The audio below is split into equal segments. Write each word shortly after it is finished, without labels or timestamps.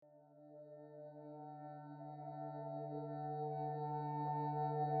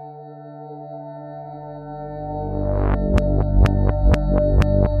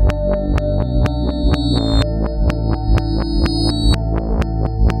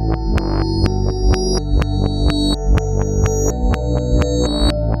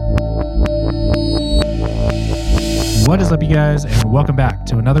guys, and welcome back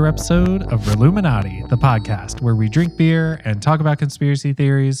to another episode of Reluminati, the podcast where we drink beer and talk about conspiracy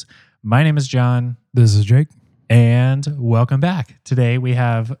theories. My name is John. This is Jake. And welcome back. Today we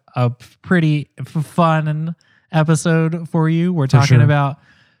have a pretty fun episode for you. We're talking about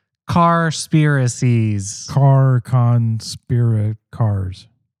car-spiracies. Conspiracars.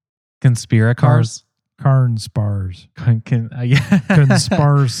 Conspiracars? Carnspars.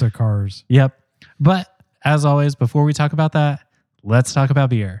 Consparsacars. Yep. But as always, before we talk about that, let's talk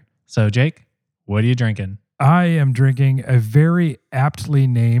about beer. So, Jake, what are you drinking? I am drinking a very aptly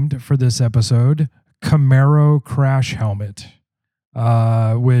named for this episode Camaro Crash Helmet,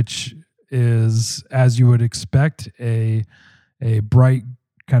 which is, as you would expect, a bright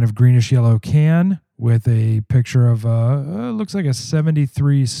kind of greenish yellow can with a picture of looks like a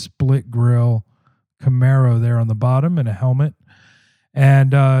 73 split grill Camaro there on the bottom and a helmet.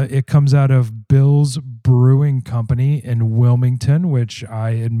 And it comes out of Bill's Brewing Company in Wilmington, which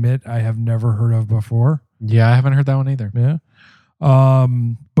I admit I have never heard of before. Yeah, I haven't heard that one either. Yeah.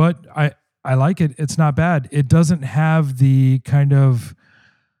 But I like it. It's not bad. It doesn't have the kind of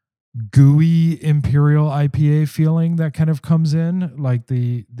gooey Imperial IPA feeling that kind of comes in, like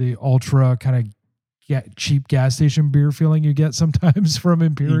the ultra kind of cheap gas station beer feeling you get sometimes from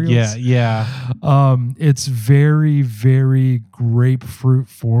Imperials. Yeah. It's very, very grapefruit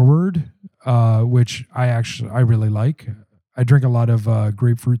forward, which I really like. I drink a lot of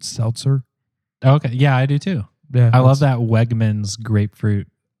grapefruit seltzer. Okay. Yeah, I do too. Yeah, I love that Wegmans grapefruit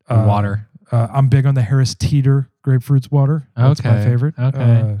water. I'm big on the Harris Teeter grapefruits water. That's my favorite.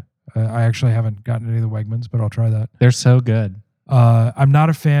 Okay. I actually haven't gotten any of the Wegmans, but I'll try that. They're so good. I'm not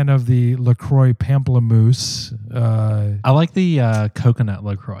a fan of the LaCroix Pamplemousse. I like the coconut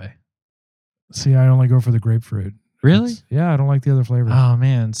LaCroix. See, I only go for the grapefruit. Really? Yeah, I don't like the other flavors. Oh,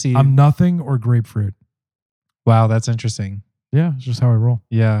 man. See, I'm nothing or grapefruit. Wow, that's interesting. Yeah, it's just how I roll.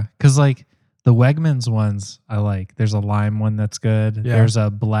 Yeah, because like the Wegmans ones I like. There's a lime one that's good. Yeah. There's a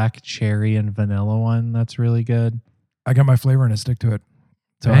black cherry and vanilla one that's really good. I got my flavor and I stick to it.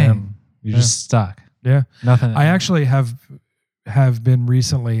 So Dang, you're just stuck. Yeah. Nothing. I actually have been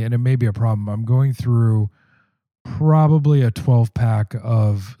recently, and it may be a problem. I'm going through probably a 12-pack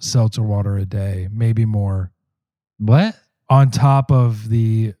of seltzer water a day, maybe more. What? On top of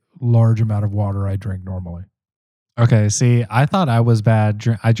the large amount of water I drink normally. Okay, see, I thought I was bad.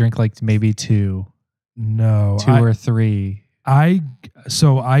 I drink like maybe two or three. I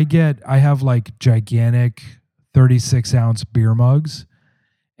have like gigantic 36-ounce beer mugs,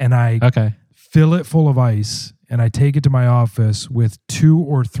 and I fill it full of ice, and I take it to my office with 2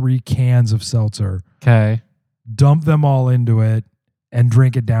 or 3 cans of seltzer. Okay. Dump them all into it and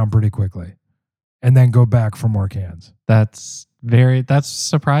drink it down pretty quickly. And then go back for more cans. That's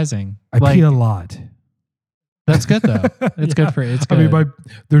surprising. I pee a lot. That's good though. It's good for it's good. I mean,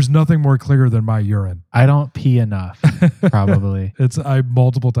 there's nothing more clear than my urine. I don't pee enough, probably. I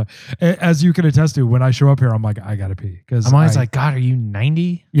multiple times. As you can attest to, when I show up here, I'm like, I gotta pee. Because I'm always like, God, are you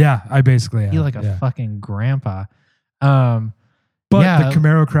 90? Yeah, I basically am. You like a fucking grandpa. But the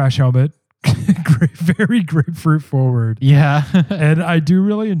Camaro Crash Helmet, very grapefruit forward. Yeah. And I do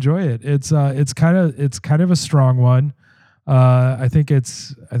really enjoy it. It's kind of a strong one. I think I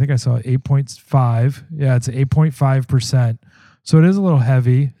saw 8.5. Yeah, it's 8.5%. So it is a little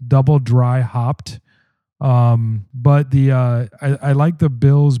heavy, double dry hopped. But I like the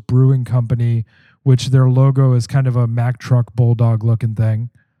Bill's Brewing Company, which their logo is kind of a Mack truck bulldog looking thing.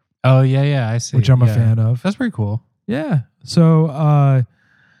 Oh yeah, I see. Which I'm a fan of. That's pretty cool. Yeah. So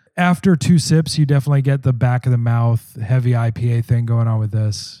after 2 sips, you definitely get the back of the mouth heavy IPA thing going on with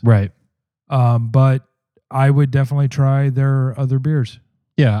this. Right. But I would definitely try their other beers.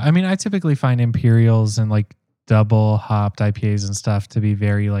 Yeah. I mean, I typically find Imperials and like double hopped IPAs and stuff to be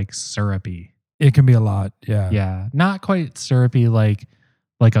very like syrupy. It can be a lot. Yeah. Yeah. Not quite syrupy like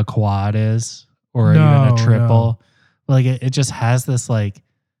a quad is or even a triple. No. Like it just has this like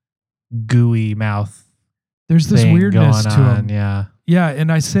gooey mouth. There's this weirdness to them. Yeah. Yeah. And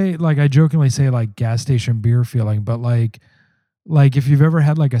I jokingly say like gas station beer feeling, but like if you've ever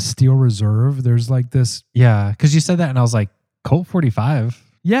had like a Steel Reserve, there's like this. Yeah, because you said that and I was like, Colt 45.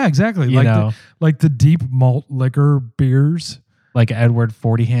 Yeah, exactly. Like the deep malt liquor beers. Like Edward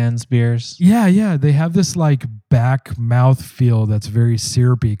 40 Hands beers. Yeah. They have this like back mouth feel that's very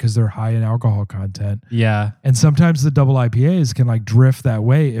syrupy because they're high in alcohol content. Yeah. And sometimes the double IPAs can like drift that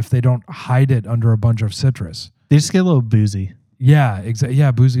way if they don't hide it under a bunch of citrus. They just get a little boozy. Yeah, exactly.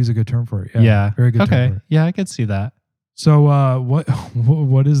 Yeah, boozy is a good term for it. Yeah. Very good term for it. Yeah, I could see that. So what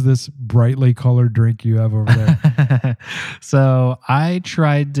what is this brightly colored drink you have over there? So I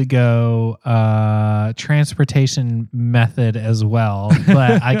tried to go transportation method as well,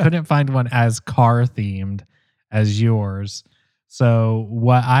 but I couldn't find one as car themed as yours. So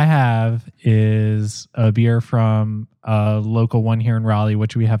what I have is a beer from a local one here in Raleigh,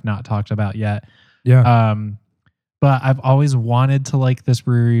 which we have not talked about yet. Yeah. But I've always wanted to like this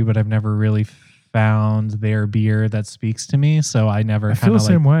brewery, but I've never really found their beer that speaks to me. So I never feel the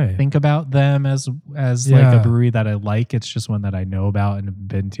same way. think about them as like a brewery that I like. It's just one that I know about and have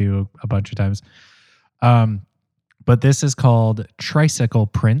been to a bunch of times. But this is called Tricycle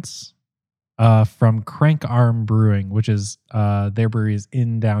Prince from Crank Arm Brewing, which is their brewery is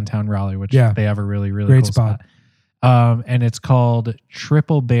in downtown Raleigh, which they have a really, really great cool spot. And it's called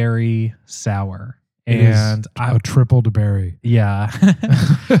Triple Berry Sour. And a triple berry. Yeah.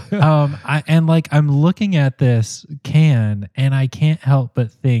 I'm looking at this can and I can't help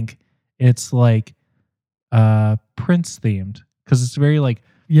but think it's like Prince themed because it's very like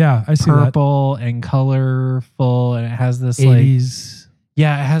I see purple and colorful, and it has this 80s. It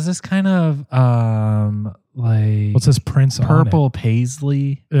has this kind of like what's this Prince purple on it?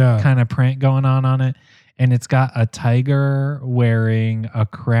 paisley kind of print going on it, and it's got a tiger wearing a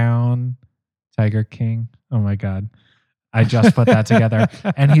crown. Tiger King. Oh my God. I just put that together.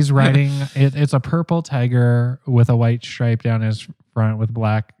 And he's riding, it's a purple tiger with a white stripe down his front with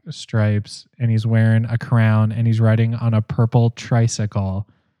black stripes. And he's wearing a crown and he's riding on a purple tricycle.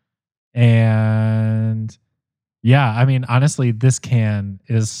 And I mean, honestly, this can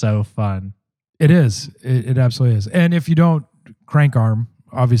is so fun. It is. It absolutely is. And if you don't, Crank Arm,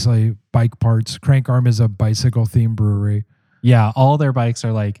 obviously bike parts. Crank Arm is a bicycle themed brewery. Yeah. All their bikes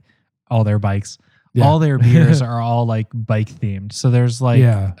are like, all their bikes. Yeah. All their beers are all like bike themed. So there's like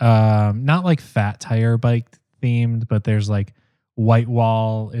not like Fat Tire bike themed, but there's like White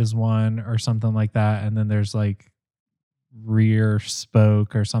Wall is one or something like that. And then there's like Rear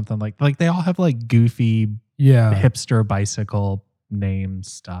Spoke or something like they all have like goofy hipster bicycle name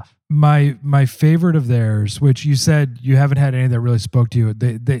stuff. My favorite of theirs, which you said you haven't had any that really spoke to you.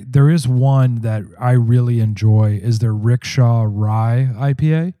 There is one that I really enjoy is their Rickshaw Rye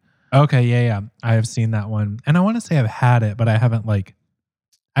IPA. Okay, yeah. I have seen that one. And I want to say I've had it, but I haven't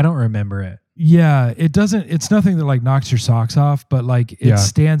I don't remember it. Yeah, it's nothing that like knocks your socks off, but like it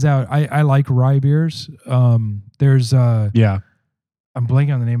stands out. I like rye beers. There's I'm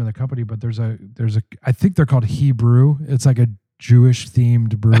blanking on the name of the company, but there's a I think they're called Hebrew. It's like a Jewish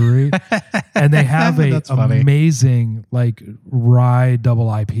themed brewery. And they have a amazing like rye double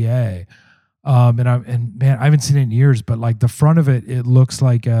IPA. And man, I haven't seen it in years, but like the front of it looks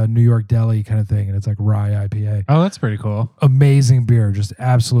like a New York deli kind of thing, and it's like rye IPA. Oh, that's pretty cool. Amazing beer, just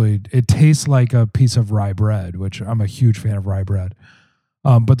absolutely. It tastes like a piece of rye bread, which I'm a huge fan of rye bread.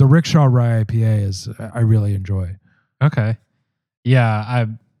 But the Rickshaw Rye IPA I really enjoy. Okay, yeah,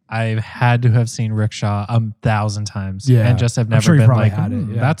 I've had to have seen Rickshaw 1,000 times, and just have never been like, had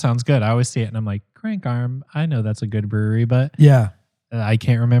it. That sounds good. I always see it, and I'm like, Crank Arm. I know that's a good brewery, but I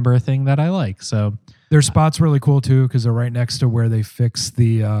can't remember a thing that I like. So their spot's really cool too, because they're right next to where they fix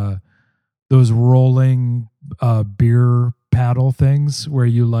the those rolling beer paddle things where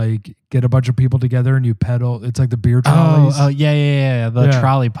you like get a bunch of people together and you pedal. It's like the beer trolleys. Oh yeah. The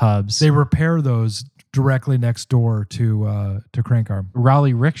trolley pubs. They repair those directly next door to Crank Arm.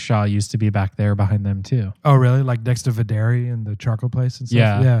 Raleigh Rickshaw used to be back there behind them too. Oh really? Like next to Videri and the chocolate place and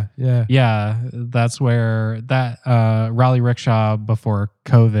stuff? Yeah. That's where that Raleigh Rickshaw before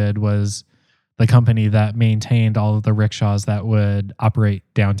COVID was the company that maintained all of the rickshaws that would operate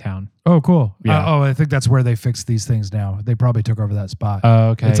downtown. Oh, cool. Yeah. I think that's where they fix these things now. They probably took over that spot. Oh,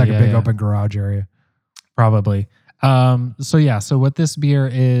 okay. It's like a big open garage area. Probably. So what this beer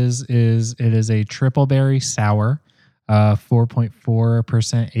is it is a triple berry sour, 4.4%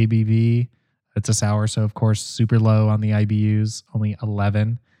 ABV. It's a sour, so of course super low on the IBUs, only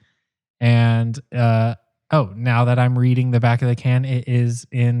 11. And now that I'm reading the back of the can, it is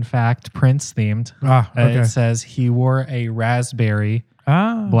in fact Prince themed. Okay. It says he wore a raspberry,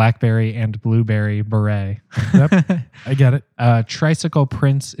 blackberry, and blueberry beret. Yep, I get it. Tricycle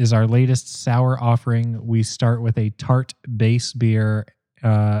Prince is our latest sour offering. We start with a tart base beer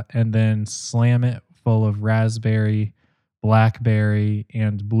and then slam it full of raspberry, blackberry,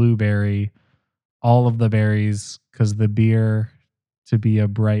 and blueberry. All of the berries, because the beer to be a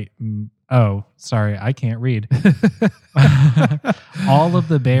bright... Oh, sorry, I can't read. All of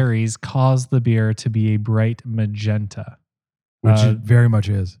the berries cause the beer to be a bright magenta. Which it very much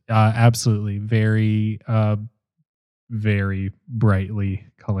is. Absolutely. Very, very brightly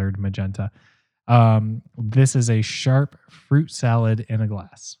colored magenta. This is a sharp fruit salad in a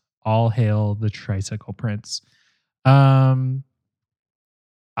glass. All hail the Tricycle Prince. I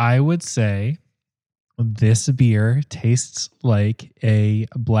would say this beer tastes like a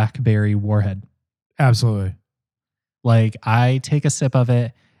blackberry warhead. Absolutely. Like I take a sip of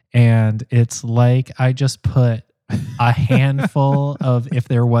it and it's like I just put a handful of, if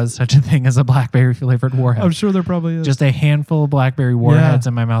there was such a thing as a blackberry flavored warhead. I'm sure there probably is. Just a handful of blackberry warheads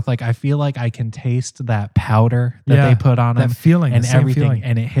in my mouth. Like I feel like I can taste that powder that they put on them. That feeling. And everything.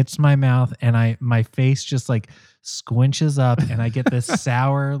 And it hits my mouth and my face just like squinches up and I get this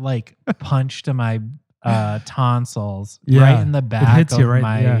sour like punch to my tonsils right in the back it hits you,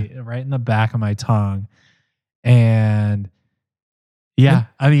 right? Right in the back of my tongue. And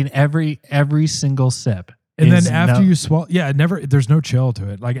I mean every single sip. And then after you swallow, there's no chill to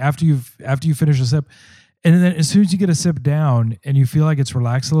it. Like after you finish a sip, and then as soon as you get a sip down and you feel like it's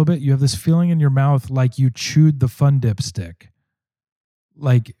relaxed a little bit, you have this feeling in your mouth like you chewed the Fun Dip stick.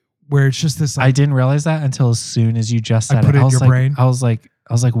 Like where it's just this. Like, I didn't realize that until as soon as you just said I put it in your brain. I was like,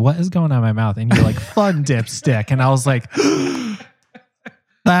 what is going on in my mouth? And you're like, Fun Dip stick. And I was like,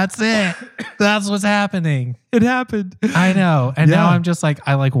 that's it. That's what's happening. It happened. I know. And now I'm just like,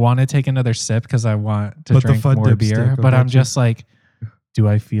 I like want to take another sip because I want to drink more beer. But I'm just like, do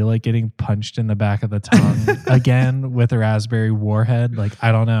I feel like getting punched in the back of the tongue again with a raspberry warhead? Like,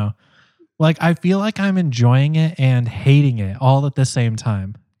 I don't know. Like, I feel like I'm enjoying it and hating it all at the same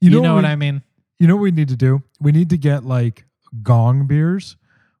time. You know what I mean? You know what we need to do? We need to get like gong beers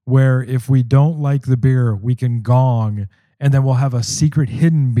where if we don't like the beer, we can gong. And then we'll have a secret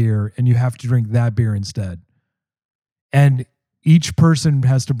hidden beer and you have to drink that beer instead. And each person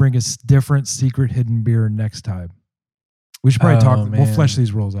has to bring a different secret hidden beer next time. We should probably talk. Man. We'll flesh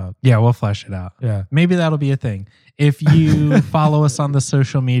these rules out. Yeah, we'll flesh it out. Yeah. Maybe that'll be a thing. If you follow us on the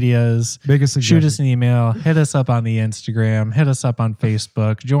social medias, shoot us an email, hit us up on the Instagram, hit us up on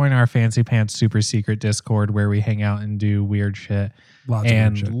Facebook, join our Fancy Pants Super Secret Discord where we hang out and do weird shit. Lots of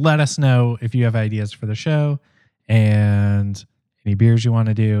weird shit. Let us know if you have ideas for the show. And any beers you want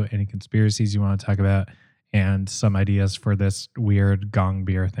to do, any conspiracies you want to talk about, and some ideas for this weird gong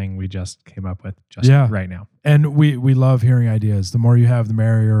beer thing we just came up with right now. And we love hearing ideas. The more you have, the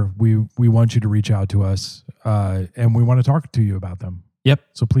merrier. We want you to reach out to us, and we want to talk to you about them. Yep.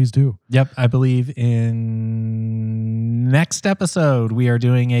 So please do. Yep. I believe in next episode, we are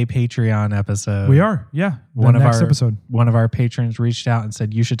doing a Patreon episode. We are. Yeah. One of our patrons reached out and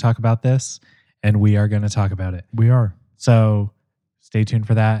said, you should talk about this. And we are going to talk about it. We are. So stay tuned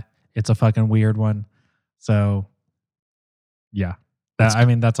for that. It's a fucking weird one. So yeah, that's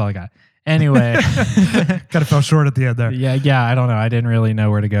all I got. Anyway, kind of fell short at the end there. Yeah. I don't know. I didn't really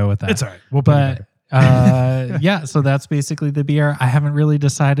know where to go with that. It's all right. We'll put it yeah. So that's basically the beer. I haven't really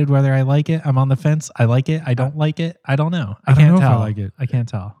decided whether I like it. I'm on the fence. I like it. I don't like it. I don't know. I can't tell if I like it. I can't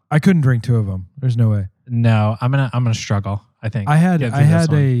tell. I couldn't drink two of them. There's no way. No, I'm gonna struggle. I think I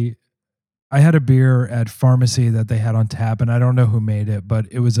had a beer at Pharmacy that they had on tap, and I don't know who made it, but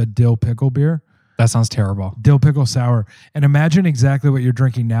it was a dill pickle beer. That sounds terrible. Dill pickle sour. And imagine exactly what you're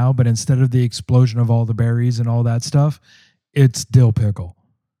drinking now, but instead of the explosion of all the berries and all that stuff, it's dill pickle.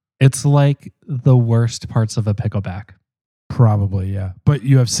 It's like the worst parts of a pickleback. Probably, yeah. But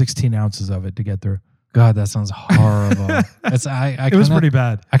you have 16 ounces of it to get through. God, that sounds horrible. It was pretty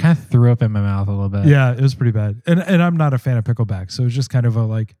bad. I kind of threw up in my mouth a little bit. Yeah, it was pretty bad. And I'm not a fan of pickleback, so it was just kind of a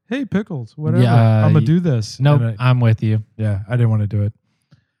like, hey, pickles, whatever. Yeah, I'm going to do this. Nope, I'm with you. Yeah, I didn't want to do it.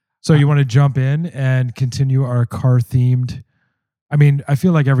 So you want to jump in and continue our car-themed... I mean, I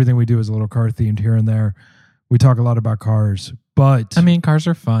feel like everything we do is a little car-themed here and there. We talk a lot about cars, but... I mean, cars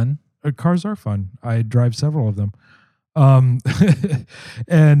are fun. Cars are fun. I drive several of them.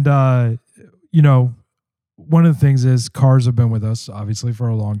 And, you know... One of the things is cars have been with us, obviously, for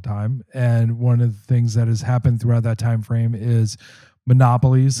a long time. And one of the things that has happened throughout that time frame is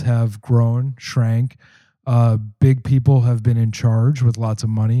monopolies have grown, shrank. Big people have been in charge with lots of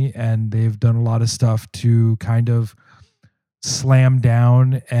money, and they've done a lot of stuff to kind of slam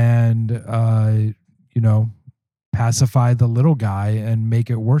down and, pacify the little guy and make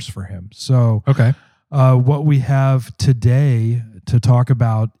it worse for him. So what we have today to talk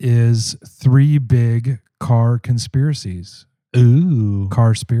about is 3 big car conspiracies. Ooh.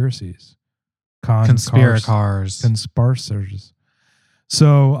 Car-spiracies. Conspirators.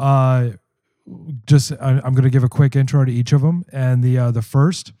 So I'm going to give a quick intro to each of them. And the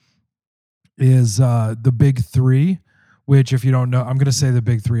first is the big 3, which if you don't know, I'm going to say the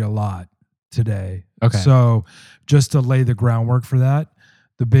big 3 a lot today. Okay. So just to lay the groundwork for that,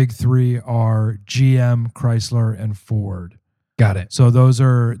 the big 3 are GM, Chrysler, and Ford. Got it. So those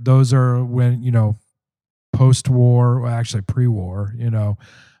are when, post-war, well, actually pre-war,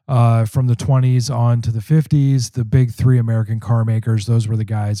 from the 20s on to the 50s, the big three American car makers, those were the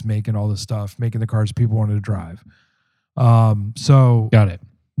guys making all the stuff, making the cars people wanted to drive. So got it.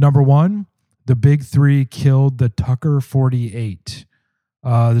 Number one, the big three killed the Tucker 48.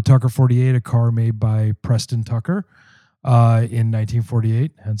 The Tucker 48, a car made by Preston Tucker in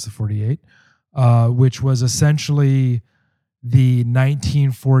 1948, hence the 48, which was essentially the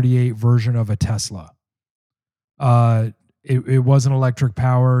 1948 version of a Tesla. It wasn't electric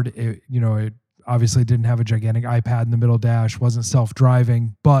powered. It obviously didn't have a gigantic iPad in the middle dash, wasn't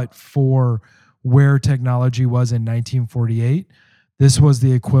self-driving, but for where technology was in 1948, this was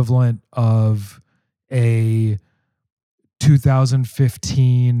the equivalent of a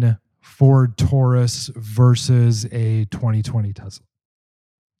 2015 Ford Taurus versus a 2020 Tesla.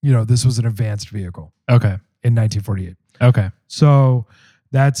 This was an advanced vehicle. Okay. In 1948. Okay. So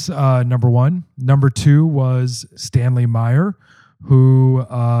that's number one. Number two was Stanley Meyer, who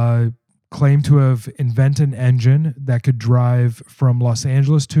claimed to have invented an engine that could drive from Los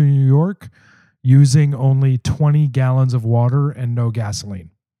Angeles to New York using only 20 gallons of water and no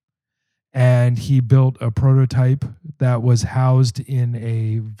gasoline. And he built a prototype that was housed in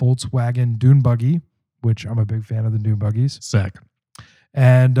a Volkswagen dune buggy, which I'm a big fan of the dune buggies. Sick.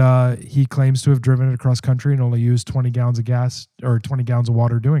 And he claims to have driven it across country and only used 20 gallons of gas or 20 gallons of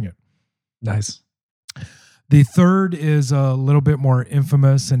water doing it. Nice. The third is a little bit more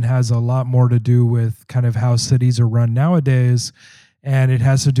infamous and has a lot more to do with kind of how cities are run nowadays. And it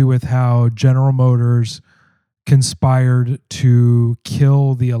has to do with how General Motors conspired to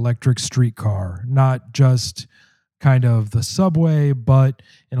kill the electric streetcar, not just kind of the subway, but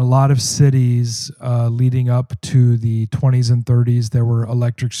in a lot of cities leading up to the 20s and 30s, there were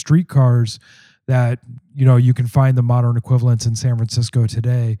electric streetcars that, you can find the modern equivalents in San Francisco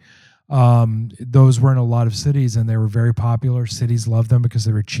today. Those were in a lot of cities and they were very popular. Cities loved them because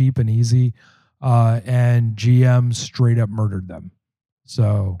they were cheap and easy. And GM straight up murdered them.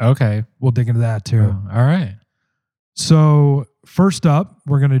 So okay, we'll dig into that too. Oh, all right. So first up,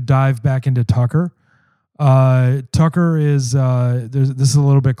 we're going to dive back into Tucker. Tucker is this is a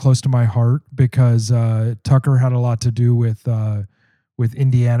little bit close to my heart because Tucker had a lot to do with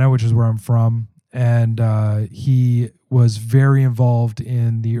Indiana, which is where I'm from, and he was very involved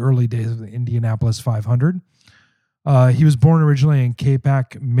in the early days of the Indianapolis 500. He was born originally in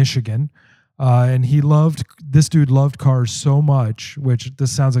Capac, Michigan. And this dude loved cars so much, which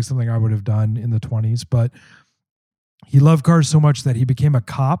this sounds like something I would have done in the 20s, but he loved cars so much that he became a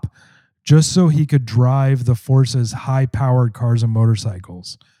cop just so he could drive the force's high-powered cars and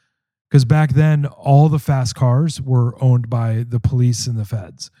motorcycles. Because back then, all the fast cars were owned by the police and the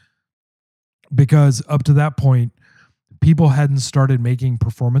feds. Because up to that point, people hadn't started making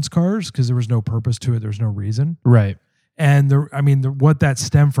performance cars because there was no purpose to it. There was no reason. Right. And what that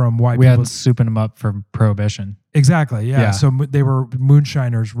stemmed from, why we had souping them up for Prohibition. Exactly. Yeah. So they were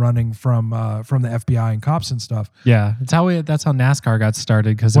moonshiners running from the FBI and cops and stuff. Yeah. That's how NASCAR got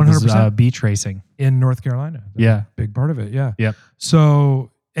started because it was beach racing in North Carolina. Yeah. Big part of it. Yeah. Yep.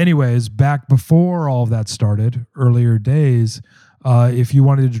 So anyways, back before all of that started, earlier days, if you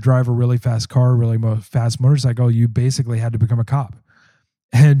wanted to drive a really fast car, really fast motorcycle, you basically had to become a cop.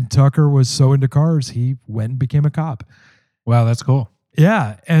 And Tucker was so into cars, he went and became a cop. Wow, that's cool.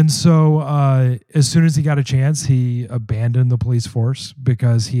 Yeah. And so as soon as he got a chance, he abandoned the police force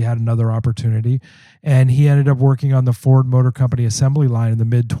because he had another opportunity. And he ended up working on the Ford Motor Company assembly line in the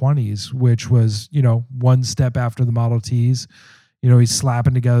mid-20s, which was, one step after the Model Ts. He's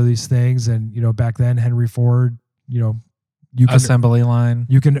slapping together these things. And, back then, Henry Ford, assembly line.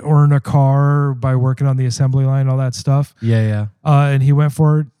 You can earn a car by working on the assembly line, all that stuff. Yeah. And he went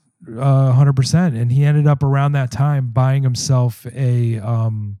for it 100%. And he ended up around that time buying himself a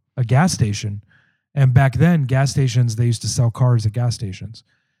gas station. And back then, gas stations, they used to sell cars at gas stations.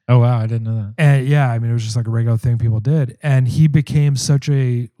 Oh, wow. I didn't know that. And yeah, it was just like a regular thing people did. And he became such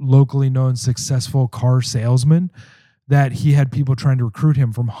a locally known, successful car salesman that he had people trying to recruit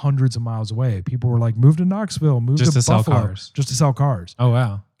him from hundreds of miles away. People were like, move to Knoxville, move just to Buffalo. Sell cars. Just to sell cars. Oh,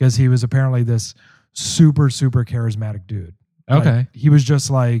 wow. Because he was apparently this super, super charismatic dude. Okay. Like, he was just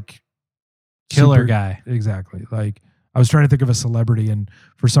like... Killer guy. Exactly. Like, I was trying to think of a celebrity, and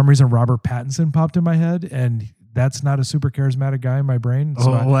for some reason, Robert Pattinson popped in my head, and that's not a super charismatic guy in my brain.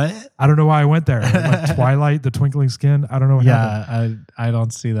 So what? I don't know why I went there. Like Twilight, the twinkling skin. I don't know what happened. Yeah, I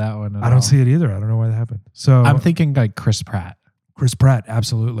don't see that one at I don't see it either. I don't know why that happened. So I'm thinking like Chris Pratt. Chris Pratt,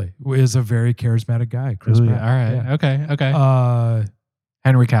 absolutely, is a very charismatic guy. Chris Pratt. All right. Yeah. Okay.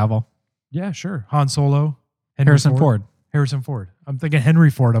 Henry Cavill. Yeah, sure. Han Solo. Harrison Ford. Harrison Ford. I'm thinking Henry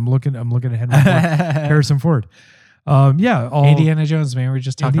Ford. I'm looking at Henry Ford. Harrison Ford. Yeah. All Indiana Jones, man. We were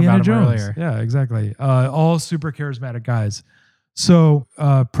just talking about him earlier. Yeah, exactly. All super charismatic guys. So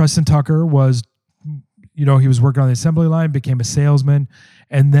Preston Tucker was, he was working on the assembly line, became a salesman.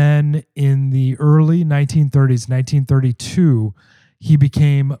 And then in the early 1930s, 1932, he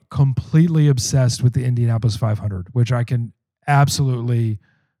became completely obsessed with the Indianapolis 500, which I can absolutely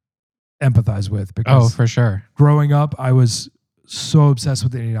empathize with because for sure. Growing up, I was so obsessed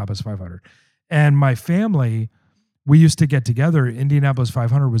with the Indianapolis 500. And my family, we used to get together. Indianapolis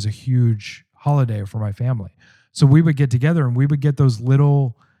 500 was a huge holiday for my family. So we would get together and we would get those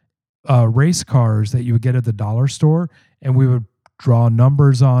little race cars that you would get at the dollar store, and we would draw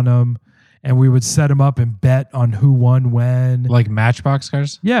numbers on them, and we would set them up and bet on who won when. Like Matchbox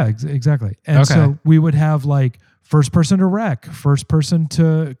cars? Yeah, exactly. And so we would have like first person to wreck, first person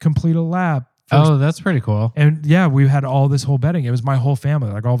to complete a lap. That's pretty cool. And yeah, we had all this whole betting. It was my whole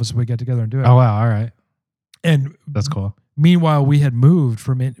family. Like all of us would get together and do it. Oh, wow. All right. And that's cool. Meanwhile, we had moved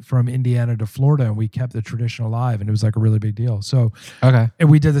from Indiana to Florida, and we kept the tradition alive, and it was like a really big deal. So, and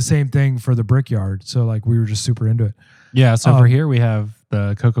we did the same thing for the Brickyard. So like we were just super into it. Yeah. So for here, we have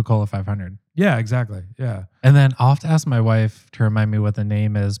the Coca-Cola 500. Yeah, exactly. Yeah. And then I'll have to ask my wife to remind me what the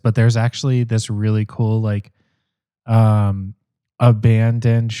name is, but there's actually this really cool, like,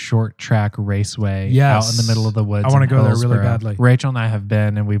 abandoned short track raceway out in the middle of the woods. I want to go there really badly. Rachel and I have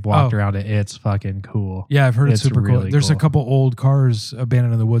been, and we've walked around it. It's fucking cool. Yeah, I've heard it's super really cool. There's a couple old cars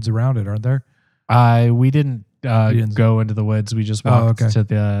abandoned in the woods around it, aren't there? We didn't go into the woods. We just walked to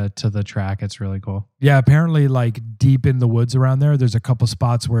the track. It's really cool. Yeah, apparently like deep in the woods around there's a couple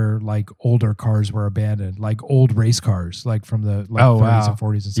spots where like older cars were abandoned, like old race cars, like from the 30s and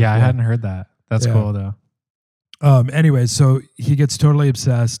 40s and stuff. Yeah, I hadn't heard that. That's cool though. Anyway, so he gets totally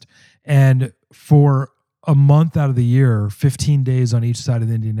obsessed, and for a month out of the year, 15 days on each side of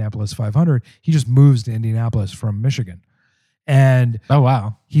the Indianapolis 500, he just moves to Indianapolis from Michigan. And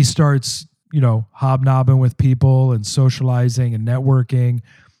he starts, hobnobbing with people and socializing and networking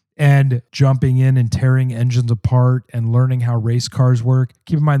and jumping in and tearing engines apart and learning how race cars work.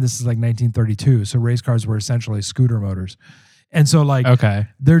 Keep in mind, this is like 1932. So race cars were essentially scooter motors. And so like,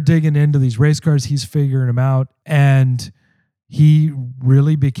 they're digging into these race cars. He's figuring them out. And he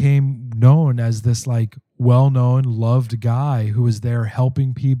really became known as this like well-known, loved guy who was there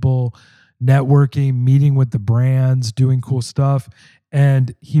helping people, networking, meeting with the brands, doing cool stuff.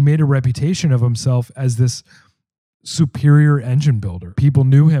 And he made a reputation of himself as this superior engine builder. People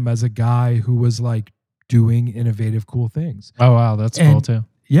knew him as a guy who was like doing innovative, cool things. Oh, wow. That's cool too.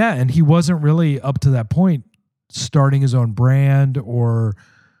 Yeah. And he wasn't really up to that point starting his own brand or,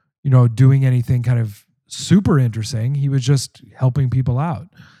 doing anything kind of super interesting. He was just helping people out.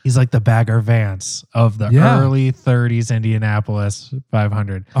 He's like the Bagger Vance of the early 30s Indianapolis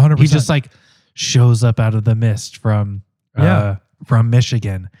 500. 100%. He just like shows up out of the mist from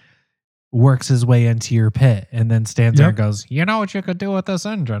Michigan, works his way into your pit, and then stands there and goes, you know what you could do with this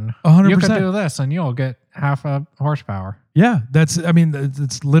engine? 100%. You could do this and you'll get half a horsepower. Yeah, that's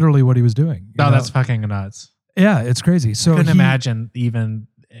literally what he was doing. That's fucking nuts. Yeah, it's crazy. So I couldn't imagine even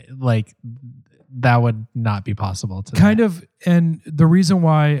like that would not be possible to kind of. And the reason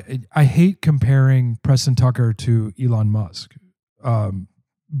why I hate comparing Preston Tucker to Elon Musk,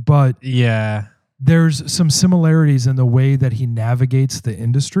 but yeah, there's some similarities in the way that he navigates the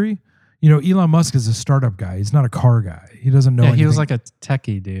industry. Elon Musk is a startup guy. He's not a car guy. He doesn't know anything. He was like a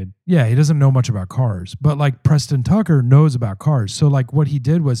techie dude. Yeah, he doesn't know much about cars. But like Preston Tucker knows about cars. So like what he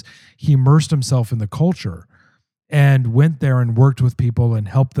did was he immersed himself in the culture and went there and worked with people and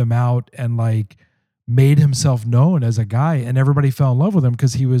helped them out and like made himself known as a guy. And everybody fell in love with him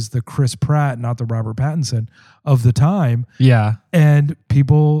because he was the Chris Pratt, not the Robert Pattinson of the time. Yeah. And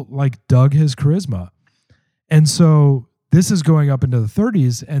people like dug his charisma. And so this is going up into the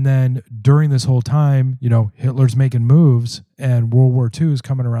 30s. And then during this whole time, Hitler's making moves and World War II is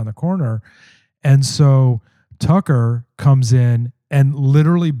coming around the corner. And so Tucker comes in and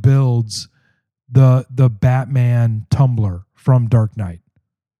literally builds the Batman tumbler from Dark Knight.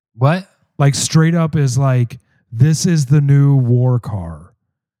 What? Like straight up is like, this is the new war car.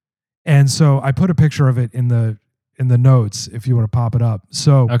 And so I put a picture of it in the notes if you want to pop it up.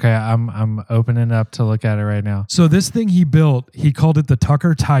 So okay, I'm opening up to look at it right now. So this thing he built, he called it the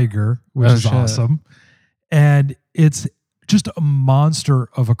Tucker Tiger, which is awesome. And it's just a monster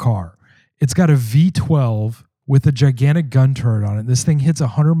of a car. It's got a V12 with a gigantic gun turret on it. This thing hits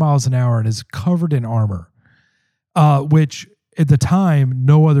 100 miles an hour and is covered in armor, which at the time,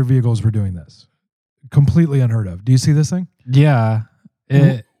 no other vehicles were doing this. Completely unheard of. Do you see this thing? Yeah.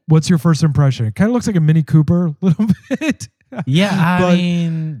 What's your first impression? It kind of looks like a Mini Cooper a little bit. Yeah, I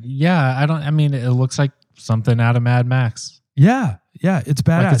mean, it looks like something out of Mad Max. Yeah, it's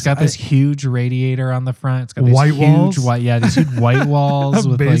badass. Like it's got this huge radiator on the front. It's got these white walls. these huge white walls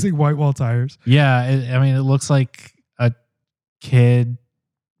with amazing white wall tires. Yeah, it looks like a kid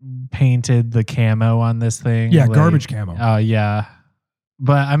painted the camo on this thing. Yeah, garbage camo. Yeah,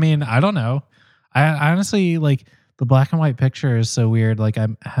 but I mean, I don't know. I honestly like the black and white picture is so weird. Like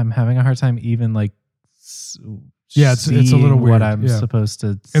I'm having a hard time even like. It's a little weird. What I'm supposed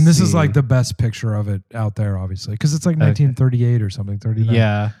to and this is like the best picture of it out there, obviously, because it's like 1938 or something, 39.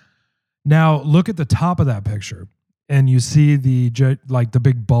 Yeah. Now look at the top of that picture, and you see the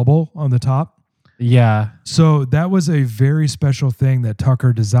big bubble on the top. Yeah. So that was a very special thing that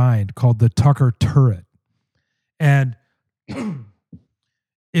Tucker designed called the Tucker turret, and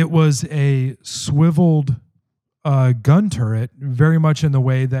it was a swiveled gun turret, very much in the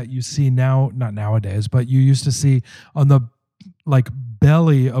way that you see now, not nowadays, but you used to see on the like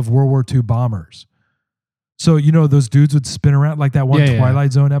belly of World War II bombers. So, those dudes would spin around like that one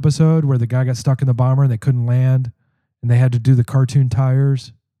Twilight Zone episode where the guy got stuck in the bomber and they couldn't land and they had to do the cartoon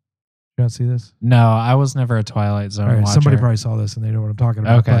tires. You don't see this? No, I was never a Twilight Zone watcher. Somebody probably saw this and they know what I'm talking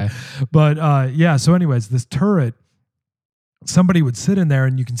about. Okay. But so anyways, this turret, somebody would sit in there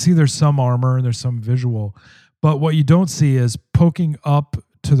and you can see there's some armor and there's some visual. But what you don't see is poking up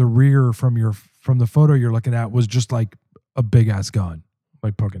to the rear from the photo you're looking at was just like a big ass gun,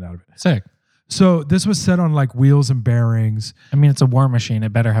 like poking out of it. Sick. So this was set on like wheels and bearings. I mean, it's a war machine.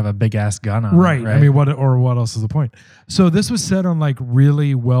 It better have a big ass gun on it. Right. I mean, what else is the point? So this was set on like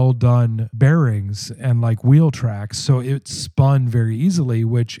really well done bearings and like wheel tracks. So it spun very easily,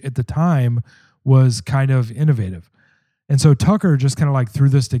 which at the time was kind of innovative. And so Tucker just kind of like threw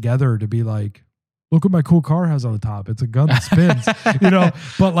this together to be like, look what my cool car has on the top. It's a gun that spins,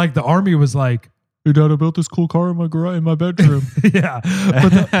 But like the Army was like, "Hey, Dad, I built this cool car in my garage, in my bedroom." Yeah,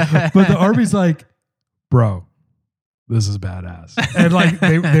 but the Army's like, "Bro, this is badass," and like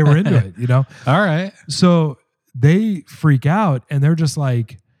they were into it, All right. So they freak out and they're just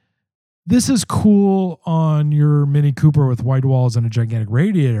like, "This is cool on your Mini Cooper with white walls and a gigantic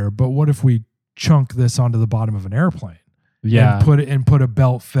radiator, but what if we chunk this onto the bottom of an airplane?" Yeah, and put a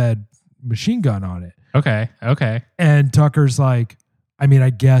belt-fed machine gun on it. Okay. And Tucker's like, I mean, I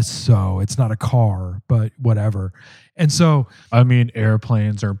guess so. It's not a car, but whatever. And so, I mean,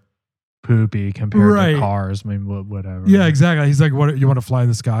 airplanes are poopy compared to cars. I mean, whatever. Yeah, exactly. He's like, "What? You want to fly in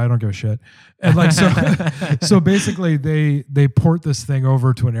the sky? I don't give a shit." And like, so basically, they port this thing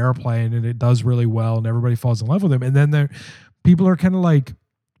over to an airplane, and it does really well, and everybody falls in love with him. And then people are kind of like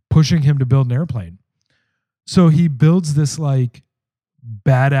pushing him to build an airplane. So he builds this like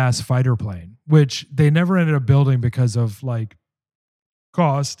badass fighter plane, which they never ended up building because of like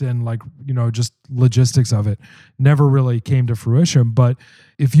cost and like, just logistics of it. Never really came to fruition. But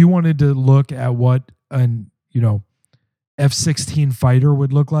if you wanted to look at what an, F-16 fighter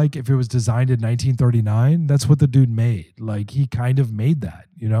would look like if it was designed in 1939, that's what the dude made. Like he kind of made that,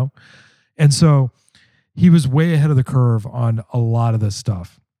 And so he was way ahead of the curve on a lot of this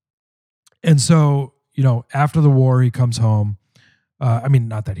stuff. And so, after the war, he comes home. I mean,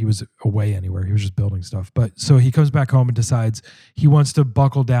 not that he was away anywhere. He was just building stuff. But so he comes back home and decides he wants to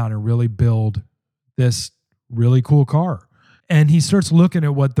buckle down and really build this really cool car. And he starts looking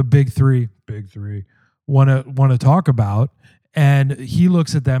at what the big three want to talk about. And he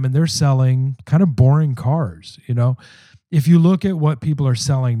looks at them and they're selling kind of boring cars. If you look at what people are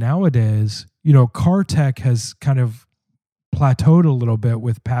selling nowadays, car tech has kind of plateaued a little bit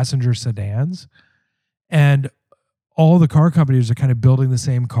with passenger sedans. And all the car companies are kind of building the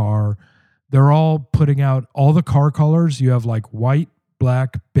same car. They're all putting out all the car colors. You have like white,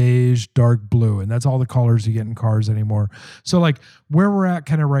 black, beige, dark blue, and that's all the colors you get in cars anymore. So like where we're at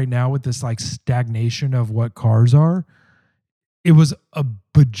kind of right now with this like stagnation of what cars are, it was a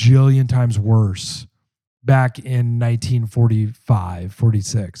bajillion times worse back in 1945,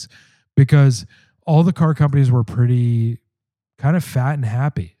 46, because all the car companies were pretty kind of fat and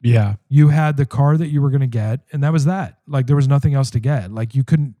happy. Yeah. You had the car that you were going to get, and that was that. Like there was nothing else to get. Like you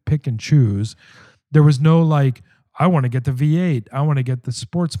couldn't pick and choose. There was no like, I want to get the V8. I want to get the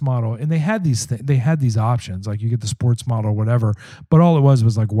sports model. And they had these they had these options. Like you get the sports model, whatever. But all it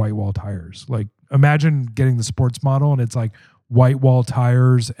was like white wall tires. Like imagine getting the sports model and it's like white wall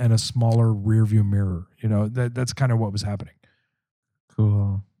tires and a smaller rear view mirror. That's kind of what was happening.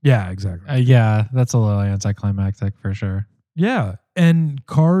 Cool. Yeah, exactly. Yeah, that's a little anticlimactic for sure. Yeah. And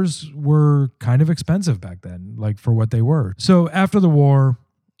cars were kind of expensive back then, like for what they were. So after the war,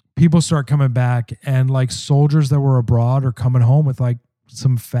 people start coming back and like soldiers that were abroad are coming home with like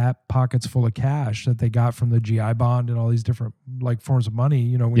some fat pockets full of cash that they got from the GI bond and all these different like forms of money.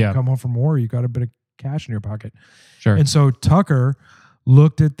 You know, when you come home from war, you got a bit of cash in your pocket. Sure. And so Tucker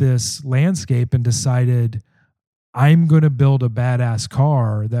looked at this landscape and decided, I'm going to build a badass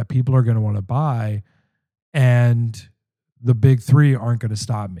car that people are going to want to buy, and the big three aren't going to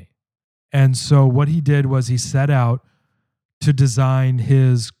stop me. And so what he did was he set out to design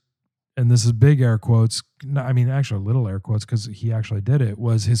his, and this is big air quotes, I mean, actually little air quotes because he actually did it,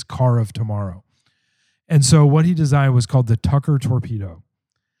 was his car of tomorrow. And so what he designed was called the Tucker Torpedo.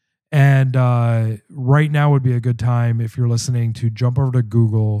 And right now would be a good time, if you're listening, to jump over to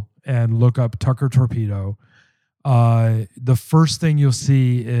Google and look up Tucker Torpedo. The first thing you'll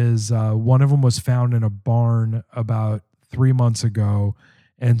see is one of them was found in a barn about 3 months ago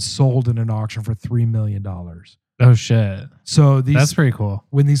and sold in an auction for $3 million. Oh shit! So that's pretty cool.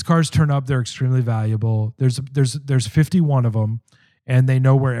 When these cars turn up, they're extremely valuable. There's 51 of them, and they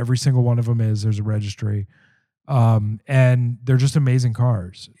know where every single one of them is. There's a registry, and they're just amazing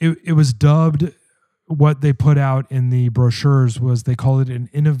cars. It was dubbed, what they put out in the brochures was they call it an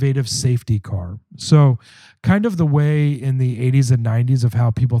innovative safety car. So kind of the way in the 80s and 90s of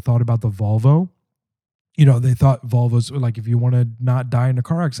how people thought about the Volvo. You know, they thought Volvos, like if you want to not die in a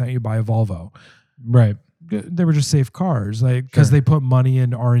car accident, you buy a Volvo. Right. They were just safe cars, like because they put money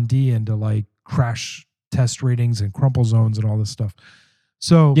in R&D into like crash test ratings and crumple zones and all this stuff.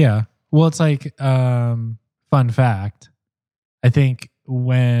 So yeah, well, it's like fun fact. I think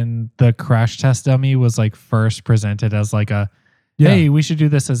when the crash test dummy was like first presented as like a, hey, we should do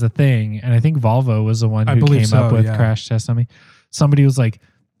this as a thing, and I think Volvo was the one who came up with crash test dummy. Somebody was like,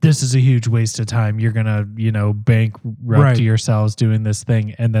 this is a huge waste of time. You're going to, you know, bankrupt yourselves doing this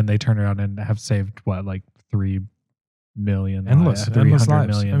thing. And then they turn around and have saved what, like 3 million, endless 300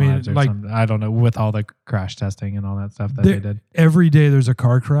 million I mean, lives or like, something. I don't know, with all the crash testing and all that stuff that they did. Every day there's a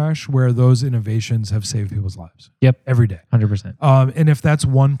car crash where those innovations have saved people's lives. Yep. Every day. 100%. And if that's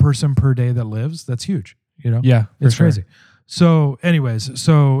one person per day that lives, that's huge. You know? Yeah. It's crazy. So anyways,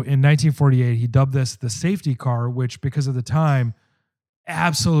 so in 1948, he dubbed this the safety car, which because of the time,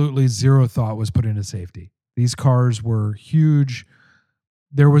 absolutely zero thought was put into safety. These cars were huge.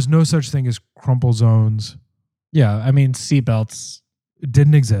 There was no such thing as crumple zones. Yeah, I mean, seatbelts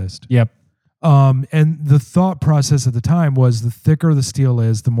didn't exist. Yep. And the thought process at the time was the thicker the steel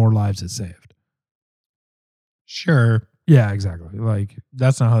is, the more lives it saved. Sure. Yeah, exactly. Like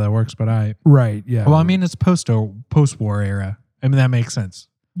that's not how that works, but right. Yeah. Well, I mean, it's post-war era. I mean, that makes sense.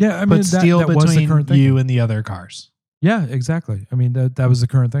 Yeah, I mean, put steel that was the current between you and the other cars. Yeah, exactly. I mean, that was the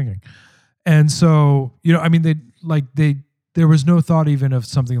current thinking. And so, you know, I mean, there was no thought even of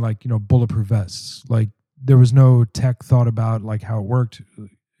something like, you know, bulletproof vests. Like there was no tech thought about like how it worked.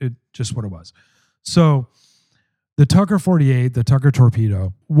 It just what it was. So the Tucker 48, the Tucker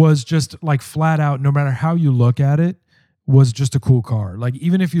Torpedo was just like flat out, no matter how you look at it, was just a cool car. Like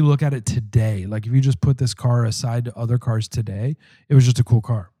even if you look at it today, like if you just put this car aside to other cars today, it was just a cool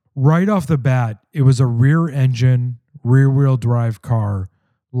car. Right off the bat, it was a rear engine, rear wheel drive car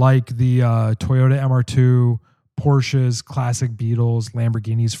like the Toyota MR2, Porsches, classic Beetles,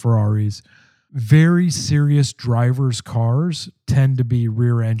 Lamborghinis, Ferraris. Very serious drivers' cars tend to be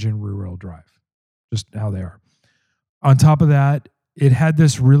rear engine, rear wheel drive, just how they are. On top of that, it had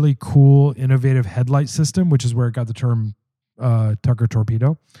this really cool, innovative headlight system, which is where it got the term Tucker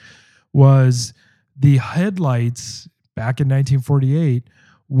Torpedo, was the headlights back in 1948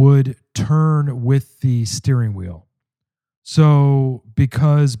 would turn with the steering wheel. So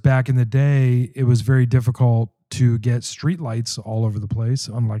because back in the day, it was very difficult to get street lights all over the place,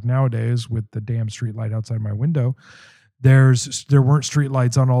 unlike nowadays with the damn street light outside my window, there weren't street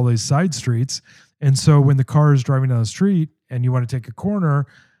lights on all these side streets. And so when the car is driving down the street and you want to take a corner,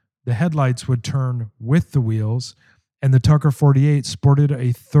 the headlights would turn with the wheels. And the Tucker 48 sported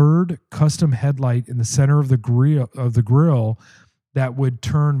a third custom headlight in the center of the grill that would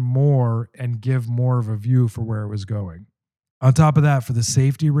turn more and give more of a view for where it was going. On top of that, for the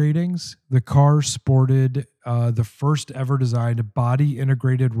safety ratings, the car sported the first ever designed body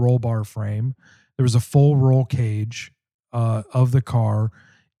integrated roll bar frame. There was a full roll cage of the car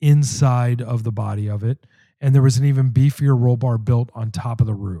inside of the body of it. And there was an even beefier roll bar built on top of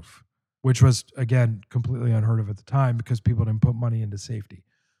the roof, which was, again, completely unheard of at the time because people didn't put money into safety.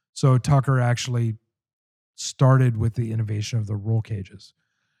 So Tucker actually started with the innovation of the roll cages.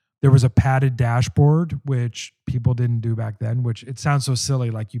 There was a padded dashboard, which people didn't do back then, which it sounds so silly,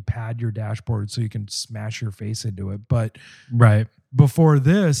 like you pad your dashboard so you can smash your face into it. But right before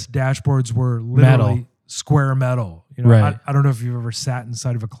this, dashboards were literally square metal. You know, right. I don't know if you've ever sat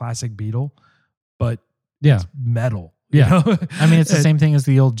inside of a classic Beetle, but yeah, it's metal. Yeah. I mean, it's the same thing as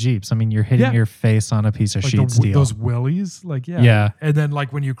the old Jeeps. I mean, you're hitting your face on a piece of sheet steel. Those willies, Yeah. And then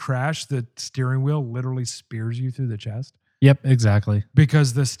like when you crash, the steering wheel literally spears you through the chest. Yep, exactly.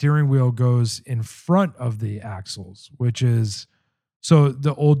 Because the steering wheel goes in front of the axles, which is, so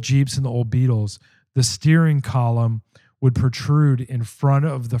the old Jeeps and the old Beetles, the steering column would protrude in front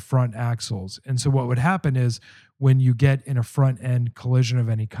of the front axles. And so what would happen is when you get in a front end collision of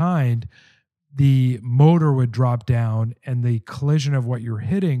any kind, the motor would drop down and the collision of what you're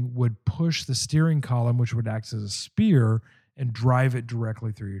hitting would push the steering column, which would act as a spear and drive it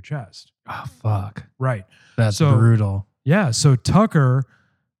directly through your chest. Oh, fuck. Right. That's brutal. Yeah. So Tucker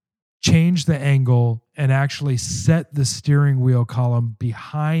changed the angle and actually set the steering wheel column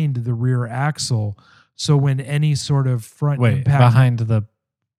behind the rear axle. So when any sort of front impact... behind the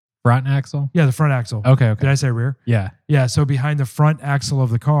front axle? Yeah, the front axle. Okay. Did I say rear? Yeah. Yeah, so behind the front axle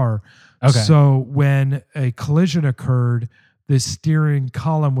of the car. Okay. So when a collision occurred, the steering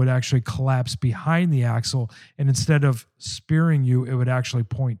column would actually collapse behind the axle, and instead of spearing you, it would actually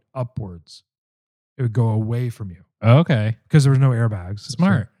point upwards. It would go away from you. Okay. Because there was no airbags.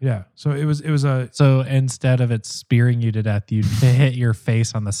 Smart. So, yeah. So it was a... So instead of it spearing you to death, you'd hit your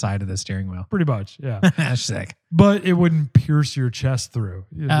face on the side of the steering wheel. Pretty much, yeah. Sick. But it wouldn't pierce your chest through.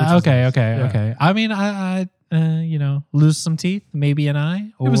 Okay. I mean, I lose some teeth, maybe an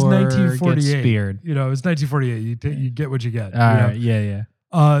eye, or it was 1948. Get speared. It was 1948. You get what you get. All right. Yeah.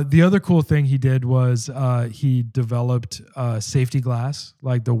 The other cool thing he did was he developed safety glass,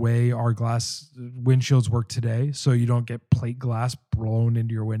 like the way our glass windshields work today, so you don't get plate glass blown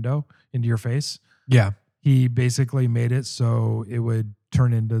into your window, into your face. Yeah. He basically made it so it would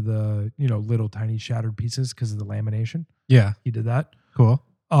turn into the little tiny shattered pieces because of the lamination. Yeah. He did that. Cool.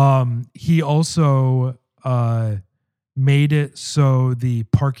 He also made it so the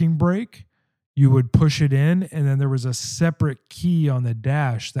parking brake, you would push it in, and then there was a separate key on the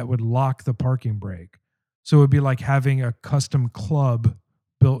dash that would lock the parking brake. So it would be like having a custom club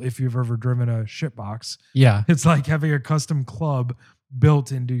built. If you've ever driven a shitbox, yeah, it's like having a custom club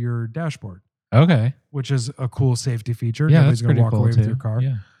built into your dashboard. Okay, which is a cool safety feature. Yeah, Nobody's going to walk away with your car.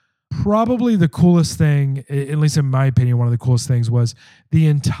 Yeah. Probably the coolest thing, at least in my opinion, one of the coolest things was the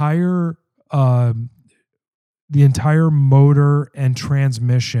entire motor and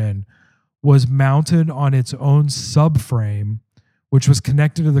transmission was mounted on its own subframe, which was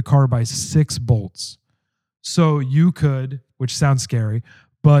connected to the car by 6 bolts. So you could, which sounds scary,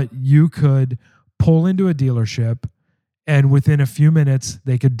 but you could pull into a dealership and within a few minutes,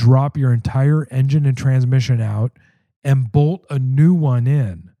 they could drop your entire engine and transmission out and bolt a new one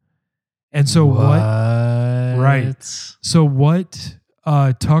in. And so right. So what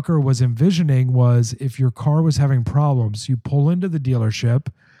Tucker was envisioning was if your car was having problems, you pull into the dealership,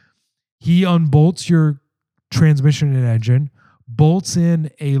 he unbolts your transmission and engine, bolts in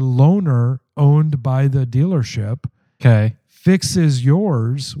a loaner owned by the dealership. Okay. Fixes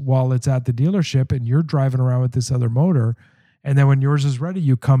yours while it's at the dealership and you're driving around with this other motor. And then when yours is ready,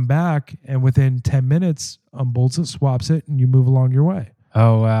 you come back and within 10 minutes, unbolts it, swaps it, and you move along your way.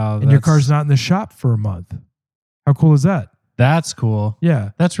 Oh, wow. And your car's not in the shop for a month. How cool is that? That's cool.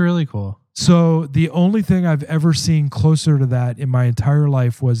 Yeah. That's really cool. So the only thing I've ever seen closer to that in my entire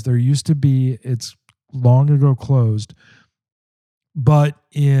life was there used to be, it's long ago closed, but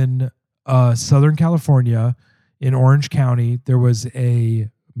in Southern California, in Orange County, there was a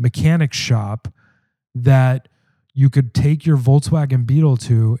mechanic shop that you could take your Volkswagen Beetle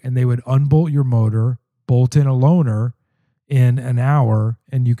to, and they would unbolt your motor, bolt in a loaner in an hour,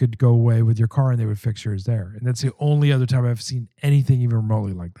 and you could go away with your car and they would fix yours there. And that's the only other time I've seen anything even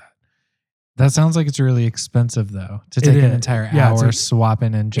remotely like that. That sounds like it's really expensive, though, to take an entire hour like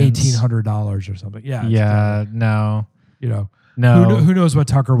swapping engines. $1,800 or something. Yeah. Yeah. No. No. Who knows what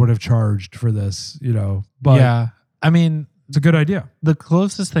Tucker would have charged for this, But yeah. I mean, it's a good idea. The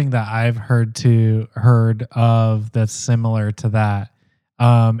closest thing that I've heard of that's similar to that,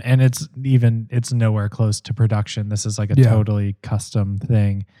 and it's nowhere close to production. This is like a totally custom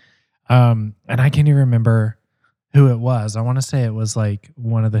thing. And I can't even remember who it was. I want to say it was like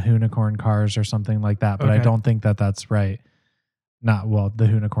one of the Hoonicorn cars or something like that, but I don't think that that's right. The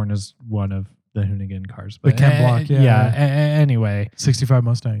Hoonicorn is one of the Hoonigan cars. But the Ken Block, anyway. 65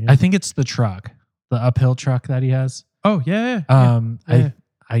 Mustang. Yeah. I think it's the truck, the uphill truck that he has. Oh, yeah.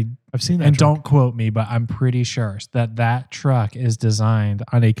 I've seen that. And truck. Don't quote me, but I'm pretty sure that truck is designed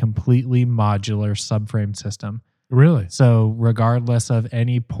on a completely modular subframe system. Really? So regardless of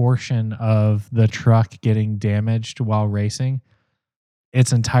any portion of the truck getting damaged while racing,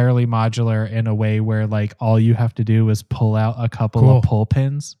 it's entirely modular in a way where like all you have to do is pull out a couple of pull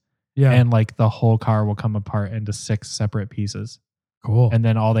pins Yeah. And like the whole car will come apart into 6 separate pieces. Cool. And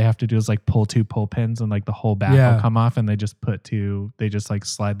then all they have to do is like pull 2 pull pins and like the whole back will come off, and they just like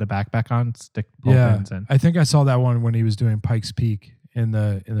slide the back on, stick pull pins in. I think I saw that one when he was doing Pikes Peak in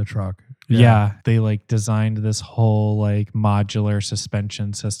the truck. Yeah. They like designed this whole like modular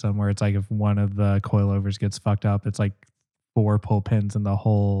suspension system where it's like if one of the coilovers gets fucked up, it's like 4 pull pins and the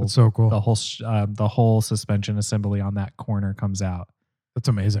whole That's so cool. The whole suspension assembly on that corner comes out. That's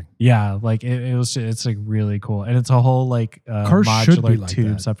amazing. Yeah, like it's like really cool, and it's a whole like cars modular should be like tube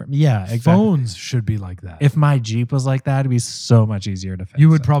that. stuff. Yeah, exactly. Phones should be like that. If my Jeep was like that, it'd be so much easier to fix. You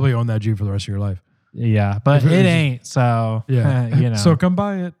would probably own that Jeep for the rest of your life. Yeah, but it ain't. So you know. So come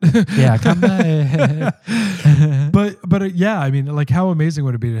buy it. Yeah, come buy it. but yeah, I mean, like how amazing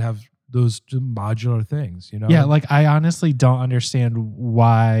would it be to have those modular things? You know? Yeah, like I honestly don't understand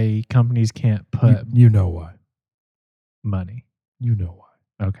why companies can't put you know why money. You know why.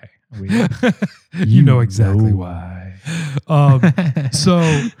 Okay. You know exactly why. So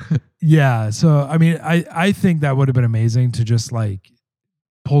yeah. So I mean, I think that would have been amazing to just like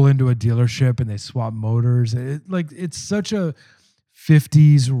pull into a dealership and they swap motors. It's such a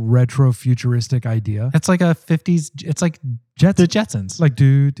 50s retro futuristic idea. It's like a 50s. It's like the Jetsons. Like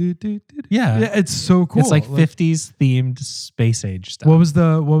yeah. It's so cool. It's like 50s themed space age stuff. What was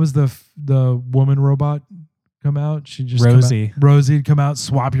the woman robot come out? She just Rosie. Rosie'd come out,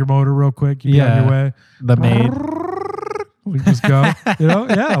 swap your motor real quick. You get on your way. The maid. We just go.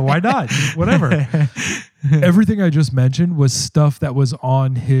 Yeah. Why not? Whatever. Everything I just mentioned was stuff that was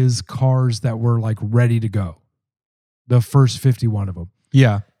on his cars that were like ready to go. The first 51 of them.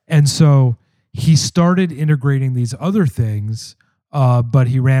 Yeah. And so he started integrating these other things, but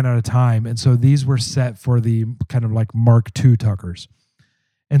he ran out of time. And so these were set for the kind of like Mark II Tuckers.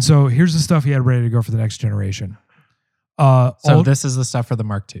 And so here's the stuff he had ready to go for the next generation. So this is the stuff for the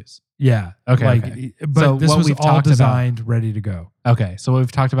Mark IIs. Yeah. Okay. But so this was all designed, ready to go. Okay. So what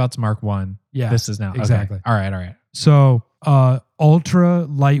we've talked about is Mark I. Yeah. This is now. Exactly. Okay. All right. So ultra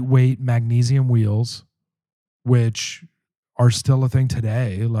lightweight magnesium wheels, which are still a thing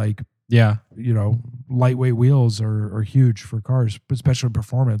today. Like, yeah, lightweight wheels are huge for cars, especially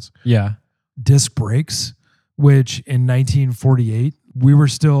performance. Yeah. Disc brakes, which in 1948,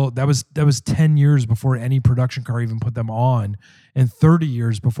 that was 10 years before any production car even put them on, and 30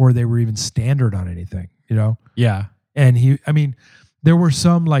 years before they were even standard on anything, Yeah. And there were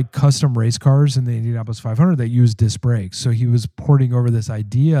some like custom race cars in the Indianapolis 500 that used disc brakes. So he was porting over this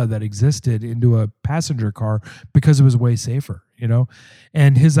idea that existed into a passenger car because it was way safer,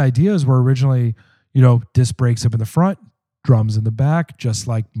 And his ideas were originally, disc brakes up in the front, drums in the back, just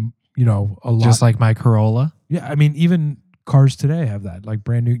like, a lot. Just like my Corolla. Yeah. Even cars today have that, like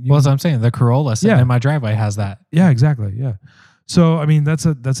brand new. Well, as I'm saying, the Corolla sitting in my driveway has that. Yeah, exactly. Yeah. So, that's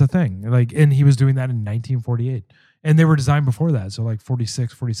a thing. Like, and he was doing that in 1948. And they were designed before that. So like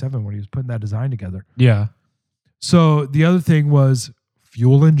 46, 47 when he was putting that design together. Yeah. So the other thing was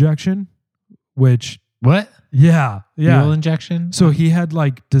fuel injection, which... What? Yeah. Fuel injection? So he had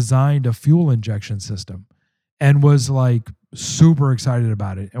like designed a fuel injection system and was like super excited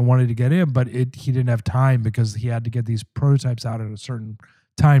about it and wanted to get in, but he didn't have time because he had to get these prototypes out at a certain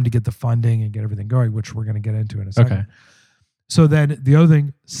time to get the funding and get everything going, which we're going to get into in a second. Okay. So then the other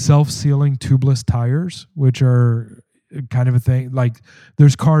thing, self-sealing tubeless tires, which are kind of a thing. Like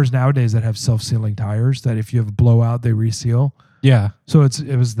there's cars nowadays that have self-sealing tires that if you have a blowout, they reseal. Yeah. So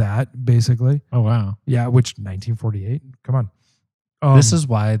it was that basically. Oh, wow. Yeah. Which 1948, come on. This is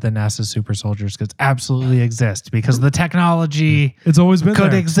why the NASA Super Soldiers could absolutely exist, because the technology it's always been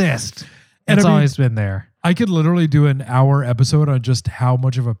could there. exist. And it's always been there. I could literally do an hour episode on just how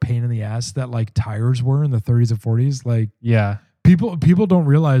much of a pain in the ass that like tires were in the 30s and 40s. Like, yeah, people don't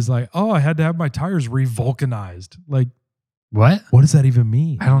realize like, oh, I had to have my tires revulcanized. Like, what does that even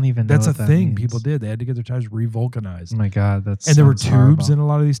mean? I don't even know. That's what a that thing means. People did. They had to get their tires revulcanized. Oh my God. And there were tubes in a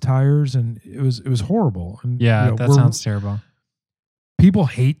lot of these tires, and it was horrible. And yeah, that sounds terrible. People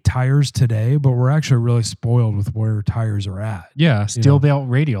hate tires today, but we're actually really spoiled with where tires are at. Yeah. Steel belt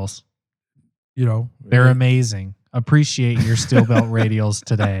radials. They're amazing. Appreciate your steel belt radials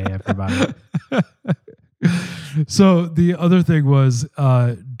today, everybody. So the other thing was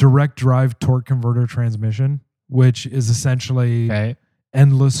direct drive torque converter transmission, which is essentially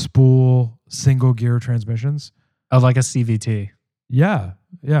endless spool single gear transmissions. Oh, like a CVT. Yeah.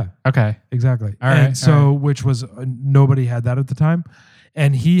 Okay. Exactly. All right. So which was nobody had that at the time.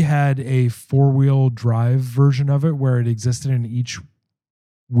 And he had a 4-wheel drive version of it where it existed in each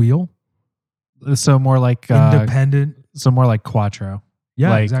wheel. So more like independent. So more like Quattro.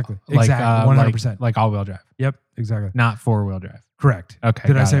 Yeah, exactly. 100%. Like all-wheel drive. Yep, exactly. Not 4-wheel drive. Correct. Okay.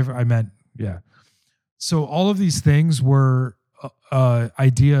 Did I say I meant, yeah. So all of these things were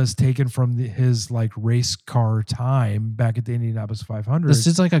ideas taken from his like race car time back at the Indianapolis 500. This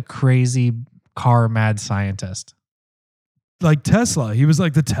is like a crazy car mad scientist. Like Tesla. He was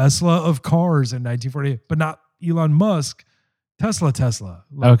like the Tesla of cars in 1948, but not Elon Musk. Tesla.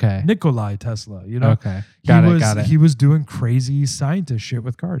 Like okay. Nikolai Tesla, you know? Okay. Got it. He was doing crazy scientist shit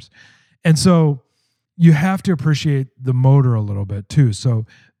with cars. And so you have to appreciate the motor a little bit too. So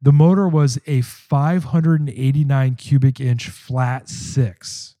the motor was a 589 cubic inch flat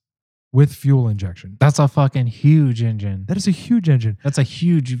six with fuel injection. That's a fucking huge engine. That is a huge engine. That's a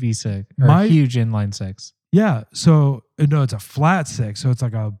huge V6 or a huge inline six. Yeah. So no, it's a flat six. So it's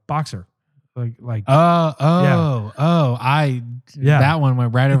like a boxer. That one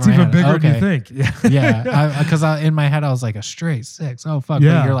went right over it's my even head. bigger Okay. than you think. Yeah, because in my head I was like a straight six. Oh fuck!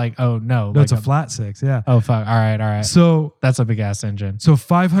 Yeah. But you're like, oh no, No, it's a flat six. Yeah. Oh fuck! All right. So that's a big ass engine. So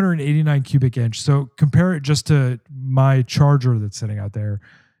 589 cubic inch. So compare it just to my Charger that's sitting out there.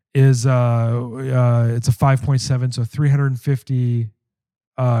 Is it's a 5.7, so 350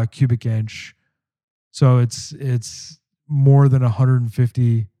 cubic inch. So it's more than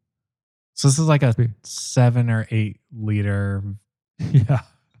 150. So this is like a 7 or 8 liter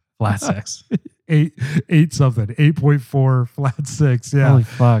flat six. 8 something. 8.4 flat six. Yeah. Holy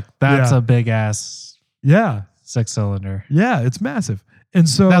fuck. That's a big ass 6-cylinder. Yeah, it's massive. And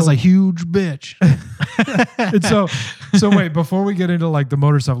so that's a huge bitch. And so wait, before we get into like the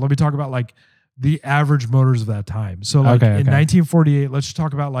motor stuff, let me talk about like the average motors of that time. So like in 1948, let's just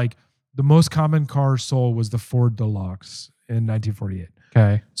talk about like the most common car sold was the Ford Deluxe in 1948.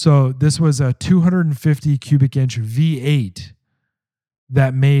 Okay. So this was a 250 cubic inch V8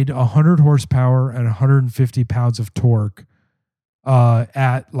 that made 100 horsepower and 150 pounds of torque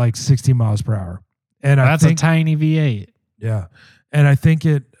at like 60 miles per hour. And that's a tiny V8. Yeah. And I think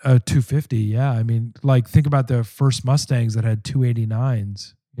it 250. Yeah. I mean, like think about the first Mustangs that had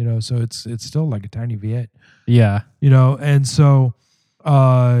 289s, you know, so it's still like a tiny V8. Yeah. You know, and so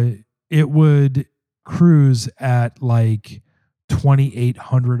it would cruise at like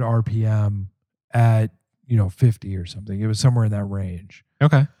 2,800 RPM at, 50 or something. It was somewhere in that range.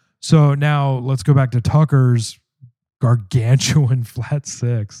 Okay. So now let's go back to Tucker's gargantuan flat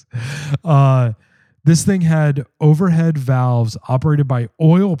six. This thing had overhead valves operated by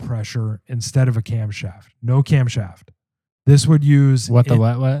oil pressure instead of a camshaft. No camshaft. This would use what?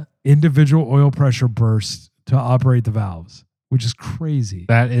 Individual oil pressure bursts to operate the valves, which is crazy.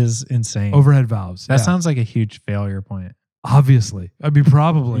 That is insane. Overhead valves. That sounds like a huge failure point. Obviously. I mean,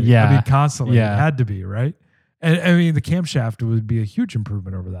 probably. Yeah. I mean, constantly. Yeah. It had to be, right? And I mean, the camshaft would be a huge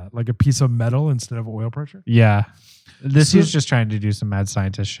improvement over that. Like a piece of metal instead of oil pressure. Yeah. This is just trying to do some mad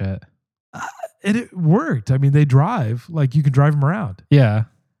scientist shit. And it worked. I mean, they drive. Like you can drive them around. Yeah.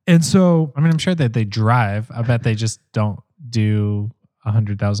 And so. I mean, I'm sure that they drive. I bet they just don't do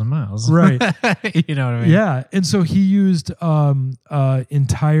 100,000 miles. Right. You know what I mean? Yeah. And so he used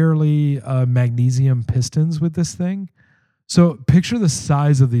entirely magnesium pistons with this thing. So picture the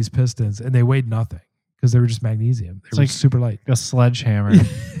size of these pistons, and they weighed nothing because they were just magnesium. They were super light. A sledgehammer.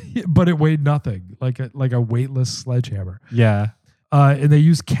 But it weighed nothing, like a weightless sledgehammer. Yeah. And they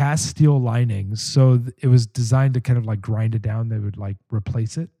used cast steel linings. So it was designed to kind of like grind it down. They would like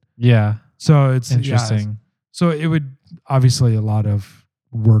replace it. Yeah. So it's interesting. Yeah, so it would obviously a lot of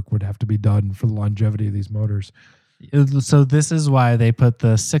work would have to be done for the longevity of these motors. So this is why they put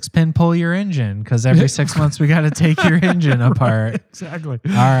the 6-pin pull your engine, because every 6 months we got to take your engine apart. Right, exactly.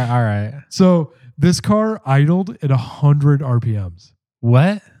 All right. So this car idled at 100 RPMs.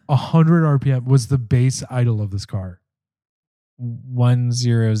 What? 100 RPM was the base idle of this car.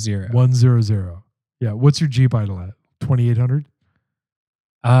 100. 100. Yeah. What's your Jeep idle at? 2,800?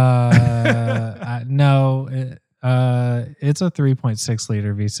 No. It's a 3.6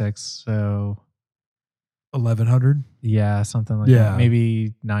 liter V6. So 1,100. Yeah, something like that.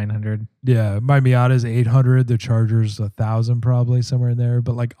 Maybe 900. Yeah, my Miata is 800. The Charger's 1,000, probably somewhere in there.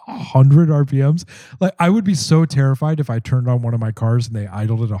 But like 100 RPMs, like I would be so terrified if I turned on one of my cars and they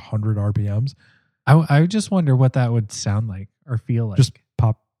idled at 100 RPMs. I just wonder what that would sound like or feel like. Just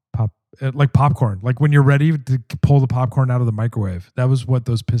pop, like popcorn. Like when you're ready to pull the popcorn out of the microwave. That was what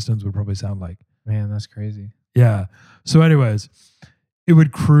those pistons would probably sound like. Man, that's crazy. Yeah. So, anyways. It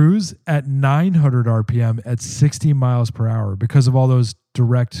would cruise at 900 RPM at 60 miles per hour because of all those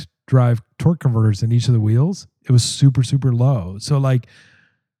direct drive torque converters in each of the wheels. It was super, super low. So like,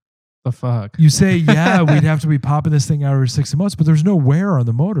 the fuck? You say, yeah, we'd have to be popping this thing out over 60 months, but there's no wear on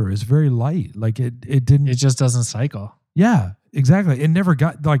the motor. It's very light. Like it didn't. It just doesn't cycle. Yeah, exactly. It never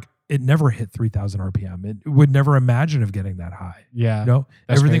got like it never hit 3,000 RPM. It would never imagine of getting that high. Yeah.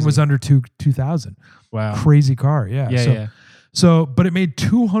 Everything crazy. was under 2,000. Wow. Crazy car. Yeah. So, but it made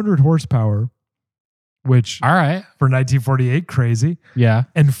 200 horsepower, which all right for 1948, crazy. Yeah.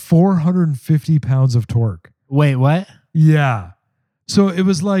 And 450 pounds of torque. Wait, what? Yeah. So it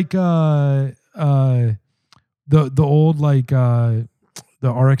was like the old like the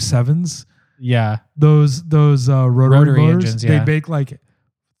RX-7s. Yeah. Those rotary motors, engines, yeah. they make like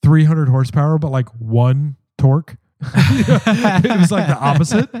 300 horsepower, but like one torque. It was like the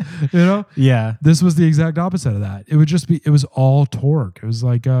opposite, Yeah. This was the exact opposite of that. It was all torque. It was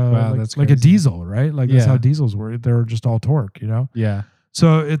like that's like a crazy. diesel, right? Like that's how diesels were. They were just all torque, Yeah.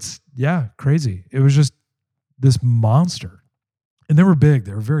 So it's crazy. It was just this monster. And they were big.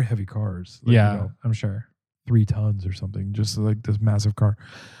 They were very heavy cars. Like, I'm sure. 3 tons or something, just like this massive car.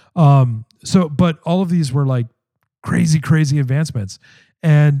 But all of these were like crazy advancements.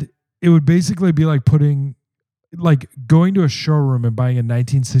 And it would basically be like going to a showroom and buying a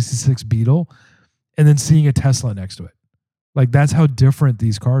 1966 Beetle and then seeing a Tesla next to it. Like that's how different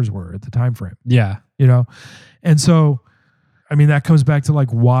these cars were at the time frame. Yeah. And so, I mean, that comes back to like,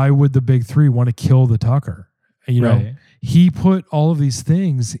 why would the big three want to kill the Tucker? Right. He put all of these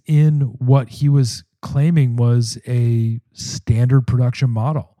things in what he was claiming was a standard production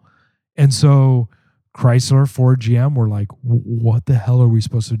model. And so Chrysler, Ford, GM were like, what the hell are we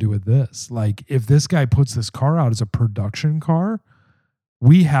supposed to do with this? Like, if this guy puts this car out as a production car,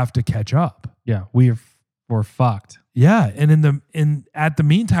 we have to catch up. Yeah, we're fucked. Yeah, and at the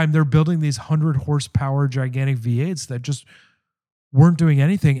meantime, they're building these 100 horsepower gigantic V8s that just weren't doing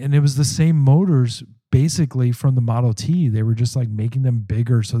anything. And it was the same motors basically from the Model T. They were just like making them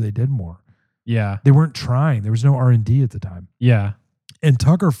bigger so they did more. Yeah. They weren't trying. There was no R&D at the time. Yeah. And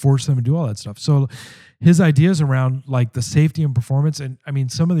Tucker forced them to do all that stuff. So his ideas around like the safety and performance, and I mean,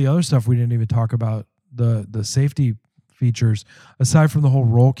 some of the other stuff we didn't even talk about, the safety features, aside from the whole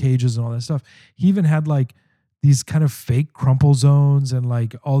roll cages and all that stuff, he even had like these kind of fake crumple zones and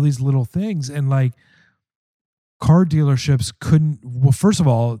like all these little things. And like car dealerships well, first of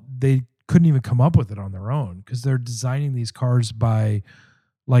all, they couldn't even come up with it on their own because they're designing these cars by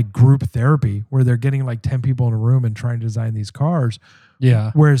like group therapy where they're getting like 10 people in a room and trying to design these cars.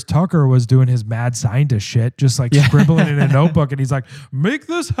 Yeah. Whereas Tucker was doing his mad scientist shit, just like scribbling in a notebook. And he's like, make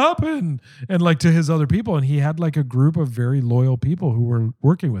this happen. And like to his other people. And he had like a group of very loyal people who were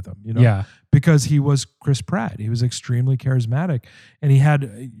working with him, Yeah. because he was Chris Pratt. He was extremely charismatic. And he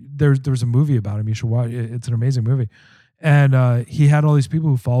had, there was a movie about him. You should watch it. It's an amazing movie. And he had all these people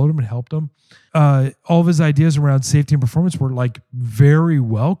who followed him and helped him. All of his ideas around safety and performance were like very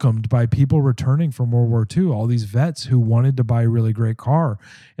welcomed by people returning from World War II. All these vets who wanted to buy a really great car.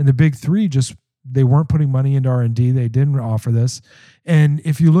 And the big three they weren't putting money into R&D. They didn't offer this. And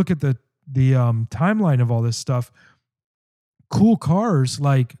if you look at the timeline of all this stuff, cool cars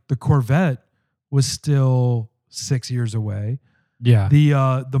like the Corvette was still 6 years away. Yeah.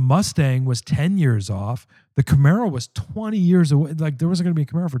 The Mustang was 10 years off. The Camaro was 20 years away. Like there wasn't going to be a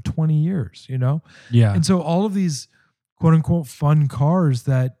Camaro for 20 years, Yeah. And so all of these quote unquote fun cars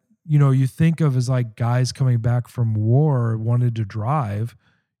that, you think of as like guys coming back from war wanted to drive,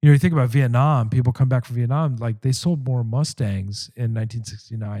 you think about Vietnam, people come back from Vietnam, like they sold more Mustangs in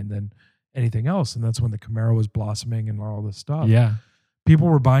 1969 than anything else. And that's when the Camaro was blossoming and all this stuff. Yeah. People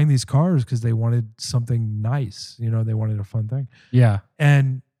were buying these cars because they wanted something nice. They wanted a fun thing. Yeah.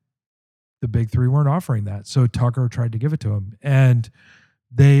 And the big three weren't offering that. So Tucker tried to give it to him. And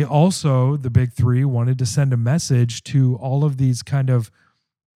they also, the big three, wanted to send a message to all of these kind of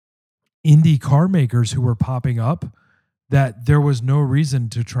indie car makers who were popping up that there was no reason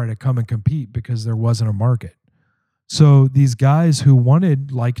to try to come and compete because there wasn't a market. So these guys who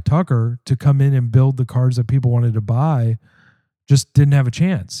wanted, like Tucker, to come in and build the cars that people wanted to buy just didn't have a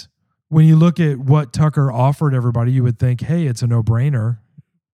chance. When you look at what Tucker offered everybody, you would think, hey, it's a no-brainer.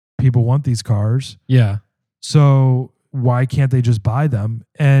 People want these cars. Yeah. So why can't they just buy them?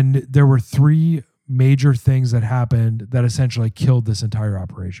 And there were 3 major things that happened that essentially killed this entire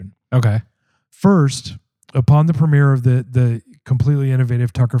operation. Okay. First, upon the premiere of the completely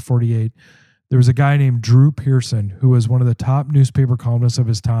innovative Tucker 48, there was a guy named Drew Pearson who was one of the top newspaper columnists of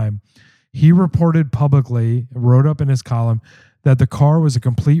his time. He reported publicly, wrote up in his column, that the car was a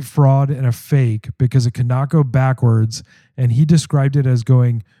complete fraud and a fake because it could not go backwards. And he described it as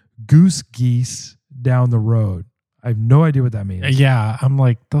going goose geese down the road. I have no idea what that means. Yeah. I'm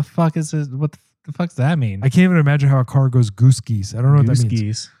like, the fuck is this? What the fuck does that mean? I can't even imagine how a car goes goose geese. I don't know what that means.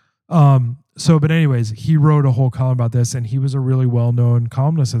 Geese. But anyways, he wrote a whole column about this and he was a really well-known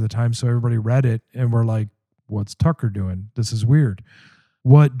columnist at the time. So everybody read it and were like, what's Tucker doing? This is weird.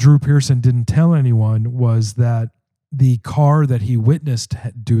 What Drew Pearson didn't tell anyone was that the car that he witnessed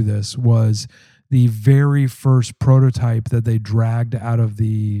do this was the very first prototype that they dragged out of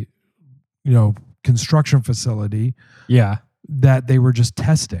the, construction facility. Yeah. That they were just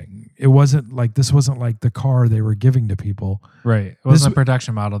testing. This wasn't like the car they were giving to people. Right. It wasn't a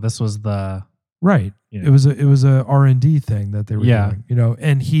production model. This was the right. It was a R&D thing that they were doing,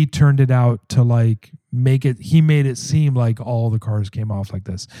 and he turned it out to he made it seem like all the cars came off like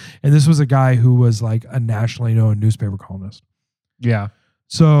this. And this was a guy who was like a nationally known newspaper columnist. Yeah.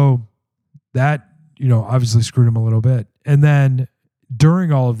 So that, obviously screwed him a little bit. And then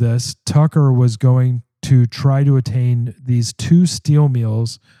during all of this, Tucker was going to try to attain these 2 steel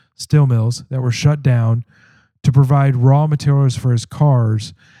mills that were shut down to provide raw materials for his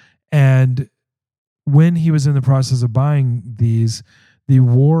cars. And when he was in the process of buying these, the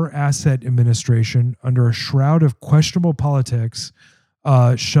War Asset Administration, under a shroud of questionable politics,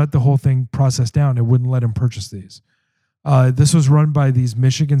 shut the whole process down and wouldn't let him purchase these. This was run by these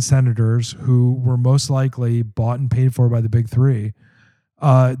Michigan senators who were most likely bought and paid for by the big three.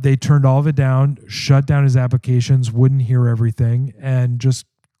 They turned all of it down, shut down his applications, wouldn't hear everything, and just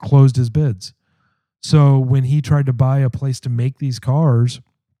closed his bids. So when he tried to buy a place to make these cars,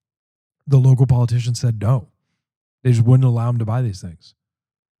 the local politicians said no. They just wouldn't allow him to buy these things.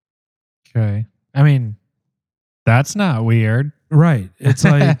 Okay. I mean, that's not weird. Right. It's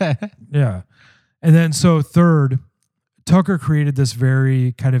like, yeah. And then so third, Tucker created this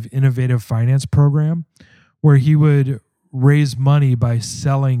very kind of innovative finance program where he would raise money by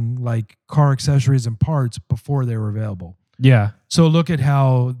selling like car accessories and parts before they were available. Yeah. So look at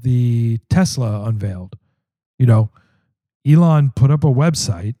how the Tesla unveiled. Elon put up a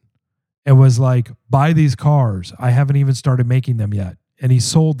website and was like, buy these cars. I haven't even started making them yet. And he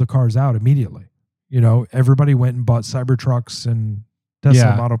sold the cars out immediately. Everybody went and bought Cybertrucks and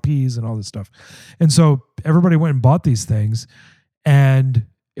Tesla Model Ps and all this stuff. And so everybody went and bought these things and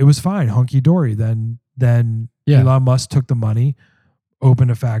it was fine, hunky dory. Then Elon Musk took the money,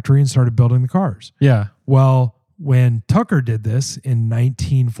 opened a factory and started building the cars. Yeah. Well, when Tucker did this in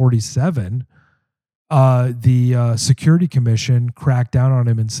 1947, the Security Commission cracked down on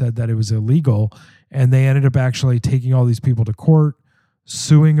him and said that it was illegal. And they ended up actually taking all these people to court,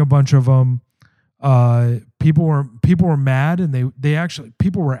 suing a bunch of them. People were mad, and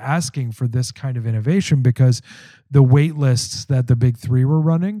people were asking for this kind of innovation because the wait lists that the big three were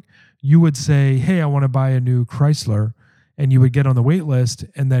running, you would say, hey, I want to buy a new Chrysler, and you would get on the wait list,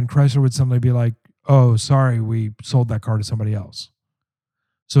 and then Chrysler would suddenly be like, oh, sorry, we sold that car to somebody else.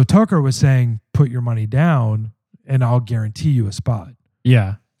 So Tucker was saying, put your money down and I'll guarantee you a spot.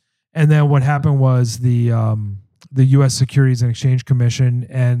 Yeah. And then what happened was the U.S. Securities and Exchange Commission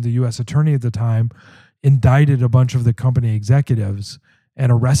and the U.S. attorney at the time indicted a bunch of the company executives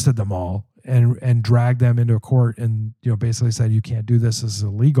and arrested them all and dragged them into a court and basically said, you can't do this. This is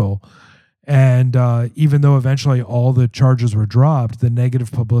illegal. And even though eventually all the charges were dropped, the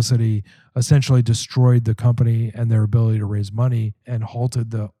negative publicity essentially destroyed the company and their ability to raise money and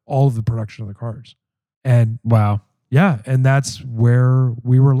halted all of the production of the cars. And wow. Yeah. And that's where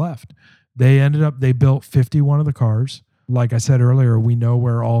we were left. They built 51 of the cars. Like I said earlier, we know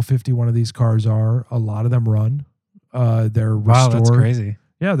where all 51 of these cars are. A lot of them run. They're restored. Wow, that's crazy.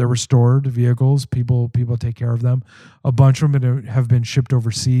 Yeah, they're restored vehicles. People take care of them. A bunch of them have been shipped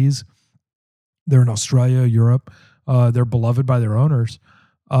overseas. They're in Australia, Europe. They're beloved by their owners.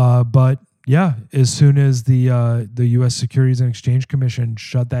 But yeah, as soon as the U.S. Securities and Exchange Commission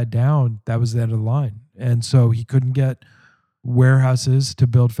shut that down, that was the end of the line. And so he couldn't get warehouses to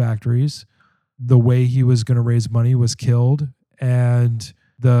build factories. The way he was going to raise money was killed. And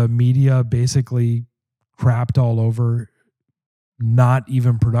the media basically crapped all over not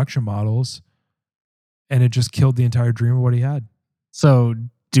even production models. And it just killed the entire dream of what he had. So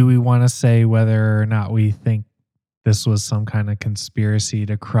do we want to say whether or not we think this was some kind of conspiracy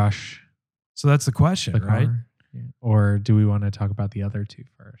to crush? So that's the question, right? Or do we want to talk about the other two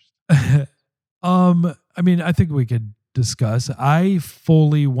first? I mean, I think we could discuss. I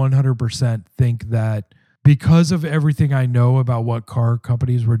fully 100% think that because of everything I know about what car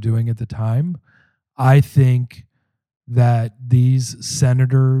companies were doing at the time, I think that these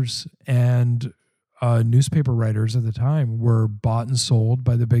senators and newspaper writers at the time were bought and sold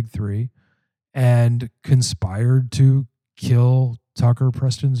by the big three and conspired to kill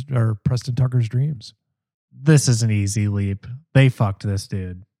Preston Tucker's dreams. This is an easy leap. They fucked this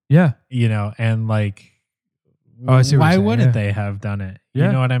dude. Yeah. And like, why wouldn't they have done it? Yeah.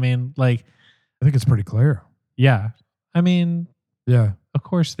 You know what I mean? Like, I think it's pretty clear. Yeah. I mean, yeah, of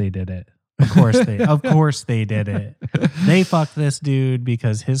course they did it. Of course they did it. They fucked this dude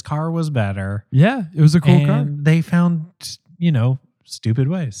because his car was better. Yeah, it was a cool car. They found, stupid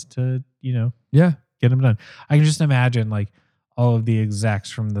ways to, yeah, get him done. I can just imagine like all of the execs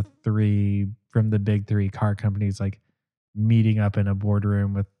from the big three car companies like meeting up in a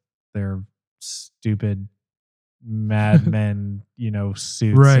boardroom with their stupid Mad Men,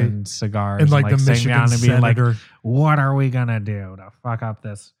 suits and cigars, and like the sitting Michigan down and being senator. like, "What are we gonna do to fuck up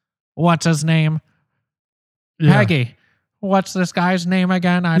this? What's his name? Yeah. Peggy. What's this guy's name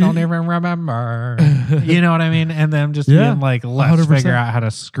again? I don't even remember." You know what I mean? And them just being like, "Let's 100%. figure out how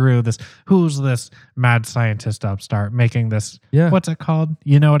to screw this. Who's this mad scientist upstart making this? Yeah. What's it called?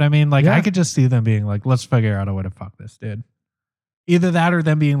 You know what I mean? Like, Yeah. I could just see them being like, let's figure out a way to fuck this dude. Either that or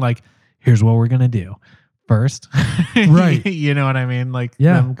them being like, here's what we're gonna do first." Right. You know what I mean? Like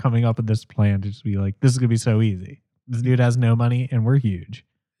them coming up with this plan to just be like, this is gonna be so easy. This dude has no money and we're huge.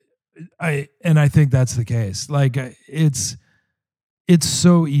 I think that's the case. Like it's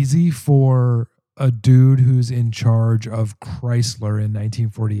so easy for a dude who's in charge of Chrysler in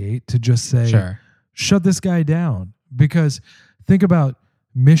 1948 to just say, Sure. shut this guy down. Because think about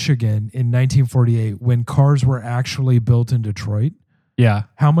Michigan in 1948 when cars were actually built in Detroit. Yeah.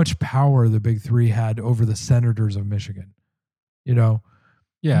 How much power the big three had over the senators of Michigan.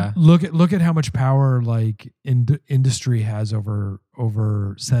 Yeah. Look at how much power like industry has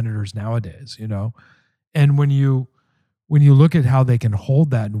over senators nowadays, And when you look at how they can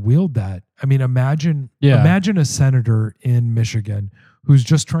hold that and wield that, I mean, imagine a senator in Michigan who's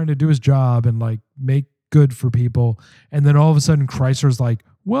just trying to do his job and like make good for people. And then all of a sudden Chrysler's like,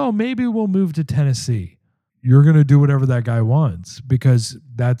 well, maybe we'll move to Tennessee. You're going to do whatever that guy wants because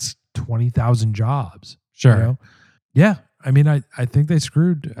that's 20,000 jobs. Sure. Yeah. I mean, I think they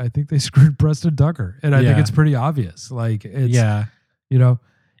screwed Preston Tucker, and I think it's pretty obvious. Like it's,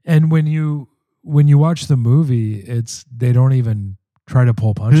 and when you watch the movie, they don't even try to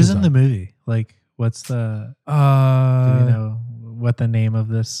pull punches. Who's in the movie? Like, what's the, do you know what the name of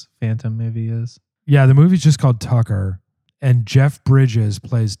this Phantom movie is? Yeah. The movie's just called Tucker, and Jeff Bridges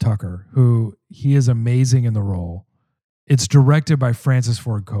plays Tucker, who he is amazing in the role. It's directed by Francis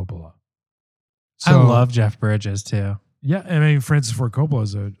Ford Coppola. So, I love Jeff Bridges too. Yeah, I mean, Francis Ford Coppola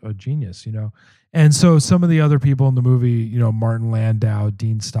is a genius, And so some of the other people in the movie, Martin Landau,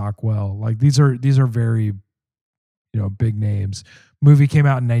 Dean Stockwell, like these are very, big names. Movie came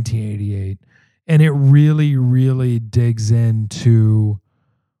out in 1988, and it really, really digs into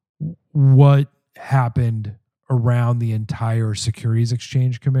what happened around the entire Securities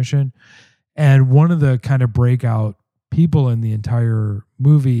Exchange Commission. And one of the kind of breakout people in the entire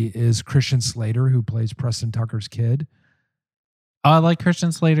movie is Christian Slater, who plays Preston Tucker's kid. Oh, I like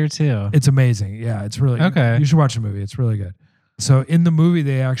Christian Slater too. It's amazing. Yeah, it's really okay. You should watch the movie. It's really good. So in the movie,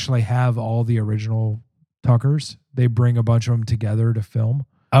 they actually have all the original Tuckers. They bring a bunch of them together to film.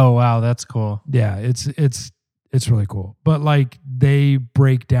 Oh wow, that's cool. Yeah, it's really cool. But like they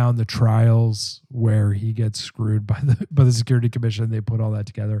break down the trials where he gets screwed by the Security Commission. They put all that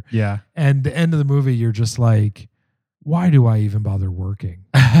together. Yeah. And the end of the movie, you're just like, why do I even bother working?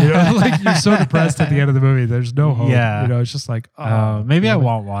 Like you're so depressed at the end of the movie. There's no hope. Yeah. It's just like, maybe I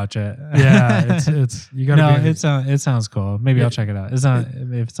won't watch it. Yeah. It's you gotta. No, it sounds cool. Maybe I'll check it out.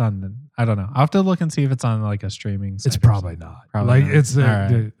 If it's on, I don't know. I'll have to look and see if it's on like a streaming site. It's probably not. Probably not. It's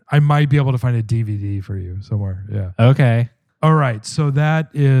I might be able to find a DVD for you somewhere. Yeah. Okay. All right. So that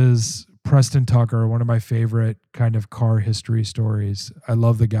is Preston Tucker, one of my favorite kind of car history stories. I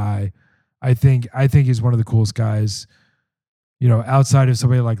love the guy. I think he's one of the coolest guys, outside of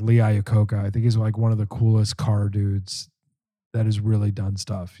somebody like Lee Iacocca. I think he's like one of the coolest car dudes that has really done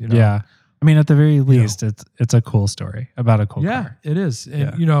stuff. Yeah. I mean, at the very least, it's a cool story about a cool car. Yeah, it is.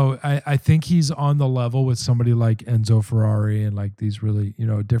 And, I think he's on the level with somebody like Enzo Ferrari and like these really,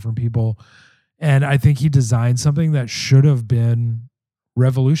 different people. And I think he designed something that should have been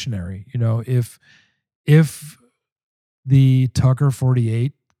revolutionary. If the Tucker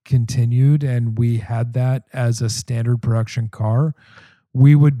 48 continued and we had that as a standard production car,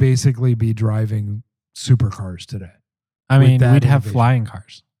 we would basically be driving supercars today. I mean, we'd have flying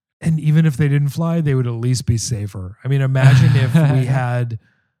cars. And even if they didn't fly, they would at least be safer. I mean, imagine if we had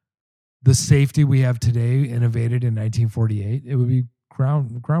the safety we have today innovated in 1948. It would be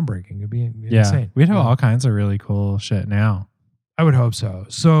groundbreaking. It'd be insane. We'd have all kinds of really cool shit now. I would hope so.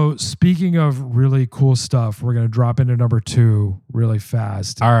 So speaking of really cool stuff, we're going to drop into number 2 really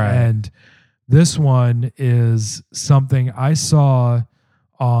fast. All right. And this one is something I saw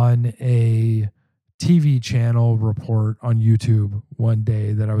on a TV channel report on YouTube one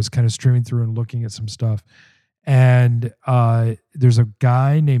day that I was kind of streaming through and looking at some stuff. And there's a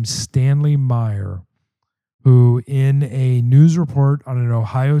guy named Stanley Meyer who, in a news report on an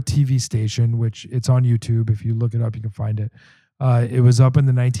Ohio TV station, which it's on YouTube, if you look it up, you can find it. It was up in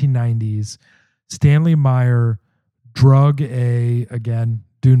the 1990s. Stanley Meyer drug again,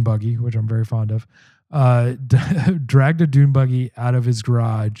 dune buggy, which I'm very fond of, dragged a dune buggy out of his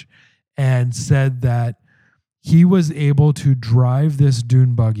garage and said that he was able to drive this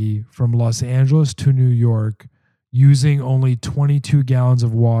dune buggy from Los Angeles to New York using only 22 gallons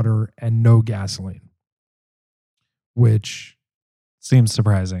of water and no gasoline, which seems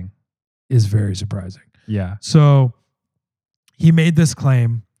surprising. Is very surprising. Yeah. So he made this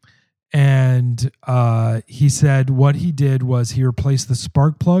claim, and he said what he did was he replaced the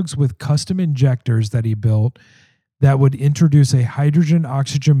spark plugs with custom injectors that he built that would introduce a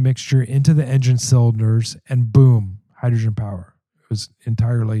hydrogen-oxygen mixture into the engine cylinders, and boom, hydrogen power. It was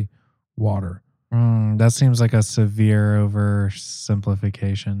entirely water. That seems like a severe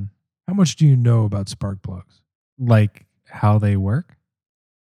oversimplification. How much do you know about spark plugs? Like how they work?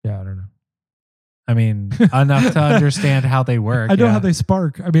 Yeah, I don't know. I mean, enough to understand how they work. I know how they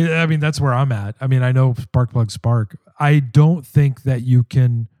spark. I mean, that's where I'm at. I mean, I know spark plugs spark. I don't think that you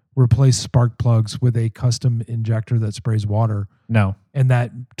can replace spark plugs with a custom injector that sprays water. No. And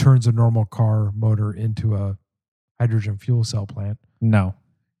that turns a normal car motor into a hydrogen fuel cell plant. No.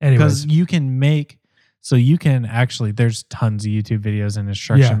 Because you can actually, there's tons of YouTube videos and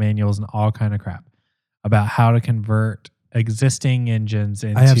instruction manuals and all kind of crap about how to convert existing engines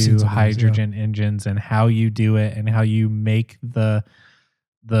into hydrogen engines and how you do it and how you make there's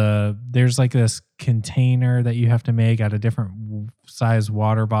like this container that you have to make out of different size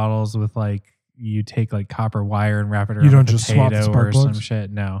water bottles with like, you take like copper wire and wrap it around a potato or some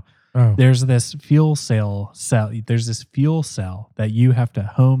shit. No. Oh. There's this fuel cell. There's this fuel cell that you have to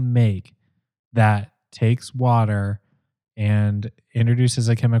home make that takes water and introduces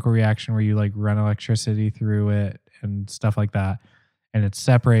a chemical reaction where you like run electricity through it and stuff like that. And it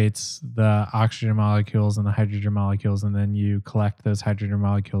separates the oxygen molecules and the hydrogen molecules. And then you collect those hydrogen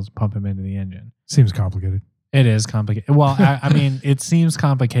molecules, pump them into the engine. Seems complicated. It is complicated. Well, I mean, it seems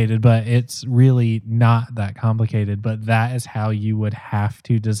complicated, but it's really not that complicated. But that is how you would have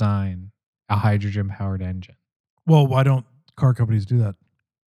to design a hydrogen-powered engine. Well, why don't car companies do that?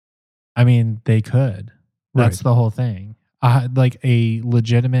 I mean, they could. That's the whole thing. Like a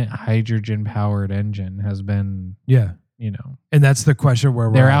legitimate hydrogen-powered engine has been, and that's the question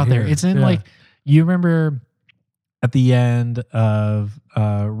where they're out there. It's in like, you remember at the end of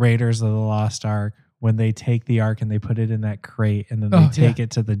Raiders of the Lost Ark, when they take the Ark and they put it in that crate and then they take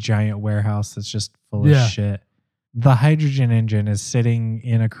it to the giant warehouse that's just full of shit. The hydrogen engine is sitting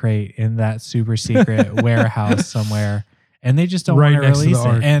in a crate in that super secret warehouse somewhere, and they just don't want to release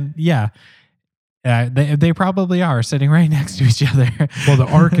it. And they probably are sitting right next to each other. Well, the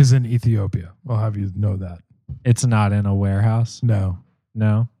Ark is in Ethiopia. I'll have you know that. It's not in a warehouse? No.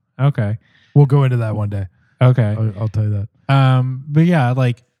 Okay. We'll go into that one day. Okay. I'll tell you that. But yeah,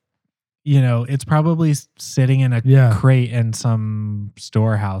 like, it's probably sitting in a crate in some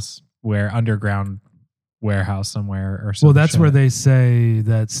storehouse underground warehouse somewhere or something. Well, that's where they say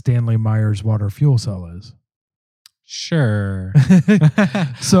that Stanley Meyer's water fuel cell is. Sure.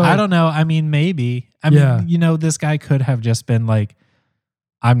 So I don't know. I mean, maybe. I mean, this guy could have just been like,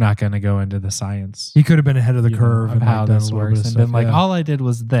 I'm not going to go into the science. He could have been ahead of the curve of how this works and been like, all I did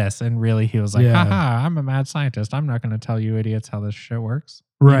was this. And really he was like, haha, I'm a mad scientist. I'm not going to tell you idiots how this shit works.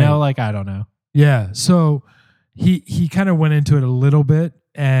 Right. Like, I don't know. Yeah. So he kind of went into it a little bit,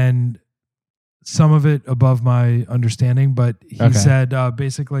 and some of it above my understanding, but he said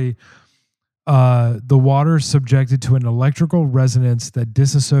basically the water subjected to an electrical resonance that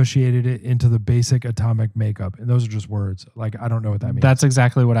disassociated it into the basic atomic makeup. And those are just words. Like, I don't know what that means. That's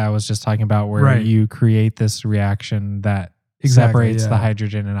exactly what I was just talking about, where you create this reaction that separates the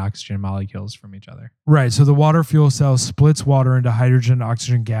hydrogen and oxygen molecules from each other. Right. So the water fuel cell splits water into hydrogen and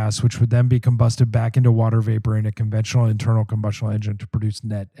oxygen gas, which would then be combusted back into water vapor in a conventional internal combustion engine to produce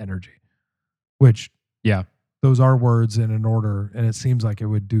net energy. Which, those are words in an order, and it seems like it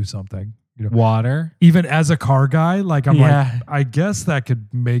would do something. Water. Even as a car guy, like I'm like, I guess that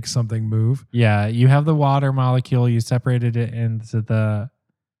could make something move. Yeah. You have the water molecule, you separated it into the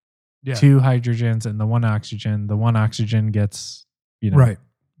two hydrogens and the one oxygen. The one oxygen gets,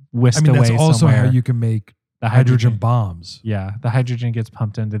 whisked away. That's also how you can make the hydrogen bombs. Yeah. The hydrogen gets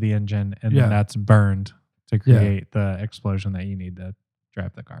pumped into the engine, and then that's burned to create the explosion that you need to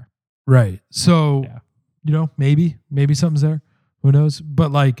drive the car. Right. So, maybe something's there. Who knows?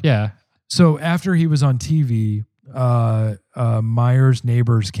 But like, so after he was on TV, Meyer's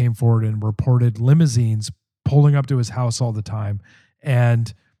neighbors came forward and reported limousines pulling up to his house all the time.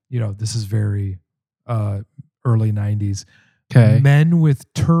 And, this is very early 90s. Okay. Men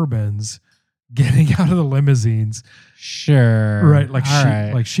with turbans getting out of the limousines. Sure. Right.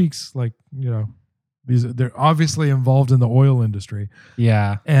 Like sheiks, they're obviously involved in the oil industry.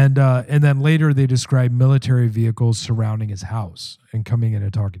 Yeah. And then later they describe military vehicles surrounding his house and coming in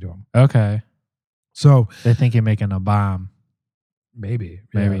and talking to him. Okay. So they think you're making a bomb. Maybe.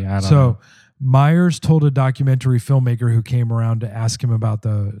 I don't know. Myers told a documentary filmmaker who came around to ask him about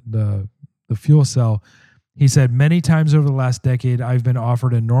the fuel cell. He said, many times over the last decade, I've been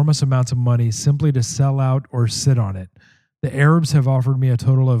offered enormous amounts of money simply to sell out or sit on it. The Arabs have offered me a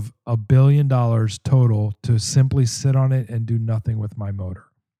total of $1 billion total to simply sit on it and do nothing with my motor.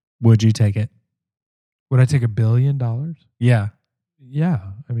 Would you take it? Would I take $1 billion? Yeah. Yeah.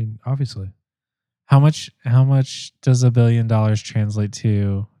 I mean, obviously. How much does $1 billion translate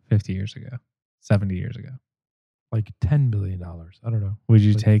to 50 years ago, 70 years ago? Like $10 billion. I don't know. Would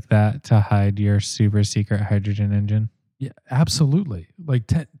you take that to hide your super secret hydrogen engine? Yeah, absolutely. Like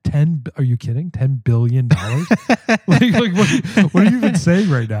 10 are you kidding? $10 billion? what are you even saying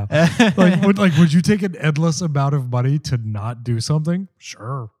right now? Would you take an endless amount of money to not do something?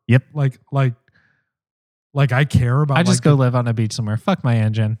 Sure. Yep. Like I care about. I just go live on a beach somewhere. Fuck my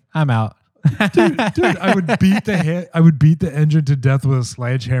engine. I'm out. dude, I would beat the engine to death with a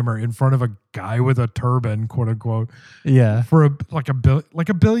sledgehammer in front of a guy with a turban, quote unquote. Yeah, for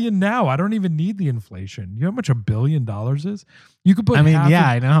 $1 billion now. I don't even need the inflation. You know how much $1 billion is? You could put. I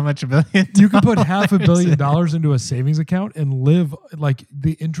know how much $1 billion. You could put $500 million into a savings account and live like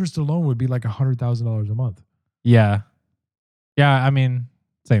the interest alone would be like $100,000 a month. Yeah. I mean,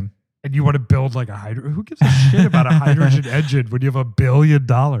 same. And you want to build like a hydrogen? Who gives a shit about a hydrogen engine when you have $1 billion?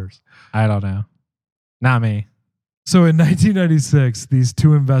 I don't know. Not me. So in 1996, these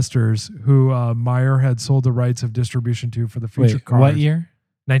two investors who Meyer had sold the rights of distribution to for the future cars. What year?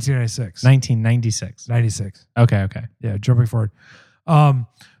 1996. 1996. 96. Okay. Yeah, jumping forward.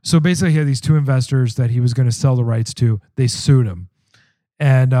 So basically, he had these two investors that he was going to sell the rights to. They sued him.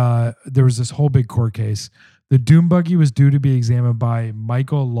 And there was this whole big court case. The dune buggy was due to be examined by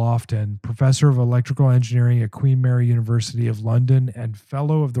Michael Lofton, professor of electrical engineering at Queen Mary University of London and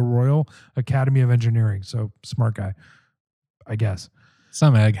fellow of the Royal Academy of Engineering. So smart guy, I guess.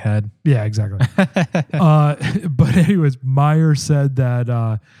 Some egghead. Yeah, exactly. But anyways, Meyer said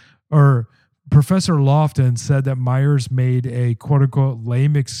that, or Professor Lofton said that Myers made a quote unquote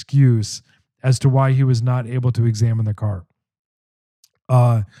lame excuse as to why he was not able to examine the car.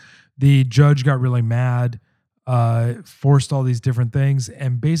 The judge got really mad. Forced all these different things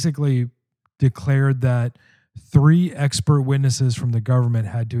and basically declared that 3 expert witnesses from the government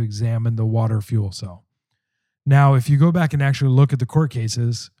had to examine the water fuel cell. Now, if you go back and actually look at the court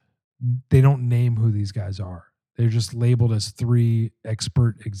cases, they don't name who these guys are. They're just labeled as 3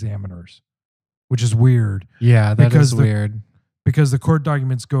 expert examiners, which is weird. Yeah, that is weird. Because the court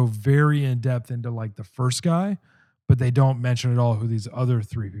documents go very in depth into like the first guy, but they don't mention at all who these other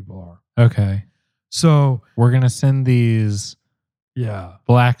 3 people are. Okay. So we're going to send these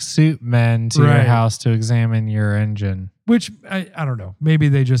black suit men to your house to examine your engine. Which I don't know. Maybe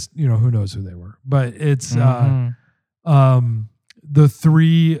they just, who knows who they were. But it's the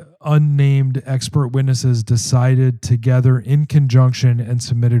 3 unnamed expert witnesses decided together in conjunction and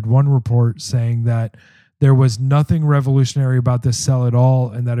submitted one report saying that there was nothing revolutionary about this cell at all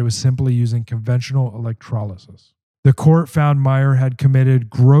and that it was simply using conventional electrolysis. The court found Meyer had committed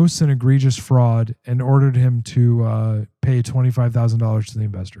gross and egregious fraud and ordered him to pay $25,000 to the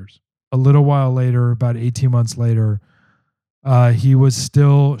investors. A little while later, about 18 months later, he was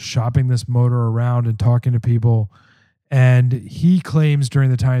still shopping this motor around and talking to people. And he claims during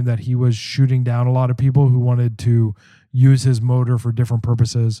the time that he was shooting down a lot of people who wanted to use his motor for different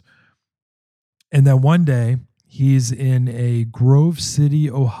purposes. And then one day, he's in a Grove City,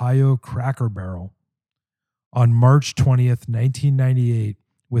 Ohio Cracker Barrel on March 20th, 1998,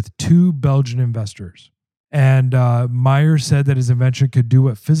 with 2 Belgian investors. And Meyer said that his invention could do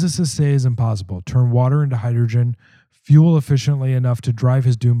what physicists say is impossible, turn water into hydrogen, fuel efficiently enough to drive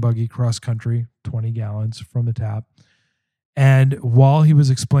his dune buggy cross-country, 20 gallons from the tap. And while he was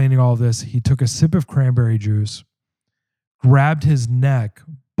explaining all this, he took a sip of cranberry juice, grabbed his neck,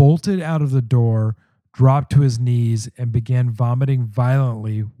 bolted out of the door, dropped to his knees, and began vomiting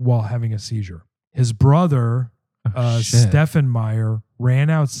violently while having a seizure. His brother, Stefan Meyer, ran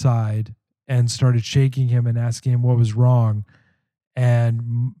outside and started shaking him and asking him what was wrong.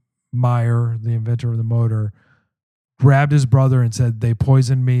 And Meyer, the inventor of the motor, grabbed his brother and said, "They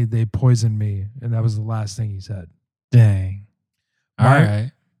poisoned me. They poisoned me." And that was the last thing he said. Dang. All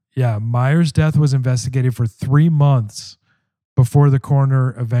right. Yeah, Myers' death was investigated for 3 months before the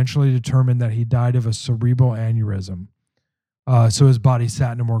coroner eventually determined that he died of a cerebral aneurysm. So his body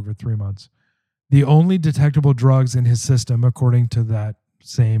sat in a morgue for 3 months. The only detectable drugs in his system, according to that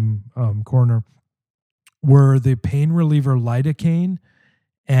same coroner, were the pain reliever lidocaine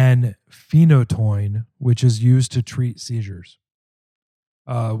and phenytoin, which is used to treat seizures,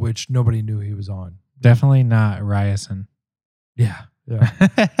 which nobody knew he was on. Definitely not Ryerson. Yeah.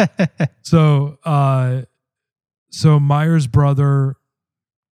 So Myers' brother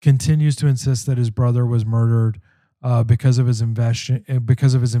continues to insist that his brother was murdered because of his invention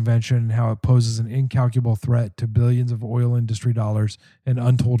and how it poses an incalculable threat to billions of oil industry dollars and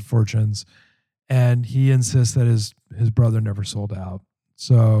untold fortunes. And he insists that his brother never sold out.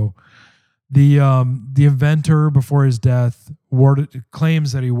 So the inventor, before his death,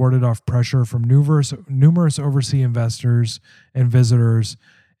 claims that he warded off pressure from numerous overseas investors and visitors,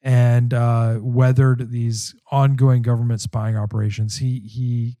 and weathered these ongoing government spying operations.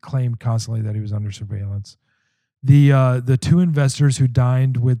 He claimed constantly that he was under surveillance. The two investors who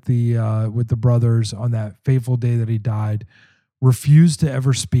dined with the brothers on that fateful day that he died refused to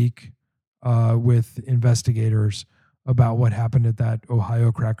ever speak with investigators about what happened at that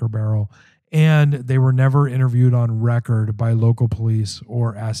Ohio Cracker Barrel, and they were never interviewed on record by local police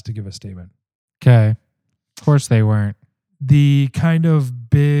or asked to give a statement. Okay. Of course they weren't. The kind of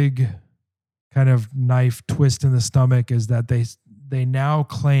big knife twist in the stomach is that they now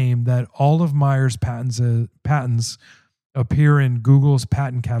claim that all of Myers' patents appear in Google's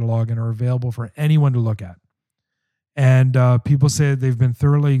patent catalog and are available for anyone to look at. And people say that they've been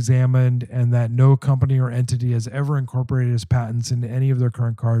thoroughly examined and that no company or entity has ever incorporated his patents into any of their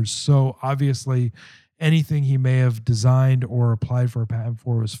current cars. So obviously, anything he may have designed or applied for a patent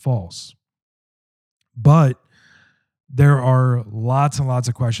for was false. But there are lots and lots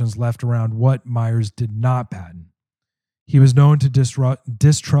of questions left around what Myers did not patent. He was known to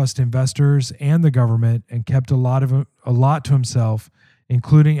distrust investors and the government and kept a lot to himself,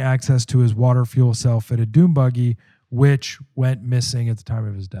 including access to his water fuel cell fitted dune buggy, which went missing at the time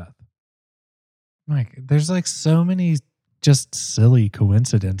of his death. Mike, there's like so many just silly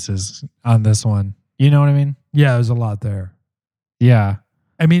coincidences on this one. You know what I mean? Yeah, there's a lot there. Yeah.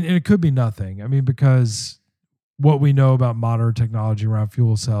 I mean, and it could be nothing. I mean, because what we know about modern technology around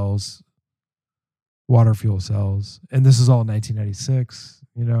fuel cells, water fuel cells, and this is all 1996,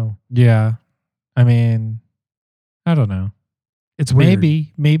 you know? Yeah. I mean, I don't know. It's weird.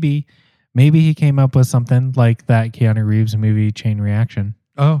 Maybe he came up with something like that Keanu Reeves movie Chain Reaction.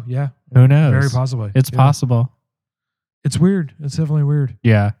 Oh, yeah. Who knows? Very possibly. It's possible. It's weird. It's definitely weird.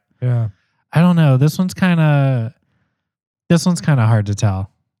 Yeah. Yeah. I don't know. This one's kind of hard to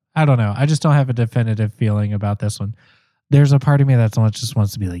tell. I don't know. I just don't have a definitive feeling about this one. There's a part of me that just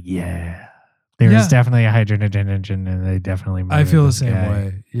wants to be like, yeah. There's definitely a hydrogen engine, and they definitely. I feel the same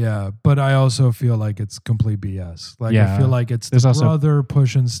way. Yeah, but I also feel like it's complete BS. Like I feel like it's the brother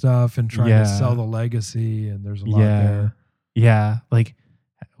pushing stuff and trying to sell the legacy, and there's a lot there. Yeah, like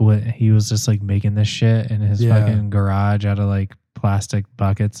what he was just like making this shit in his fucking garage out of like plastic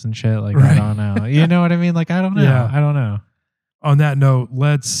buckets and shit. Like I don't know. You know what I mean? Like I don't know. Yeah. I don't know. On that note,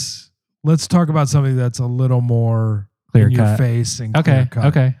 let's talk about something that's a little more clear in cut. Your face and clear cut.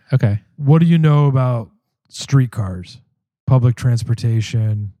 Okay. What do you know about streetcars, public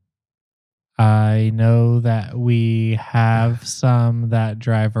transportation? I know that we have some that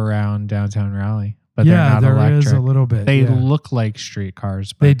drive around downtown Raleigh, but they're not electric. There is a little bit. They look like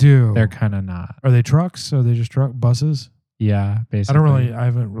streetcars, but they do. They're kind of not. Are they trucks? Are they just buses? Yeah, basically. I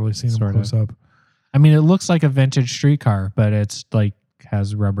haven't really seen them close up. I mean, it looks like a vintage streetcar, but it's like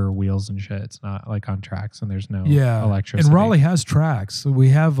has rubber wheels and shit. It's not like on tracks, and there's no electricity. And Raleigh has tracks. So we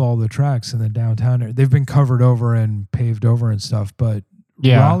have all the tracks in the downtown. They've been covered over and paved over and stuff, but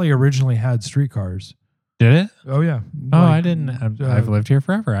Raleigh originally had streetcars. Did it? Oh, yeah. I didn't. I've lived here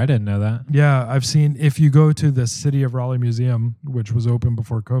forever. I didn't know that. Yeah, I've seen, if you go to the City of Raleigh Museum, which was open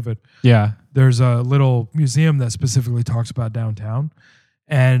before COVID, there's a little museum that specifically talks about downtown.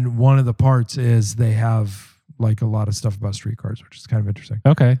 And one of the parts is they have like a lot of stuff about streetcars, which is kind of interesting.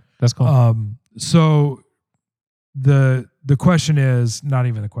 Okay, that's cool. So the question is, not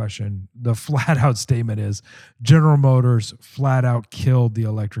even the question, the flat out statement is General Motors flat out killed the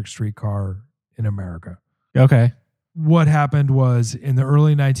electric streetcar in America. Okay. What happened was in the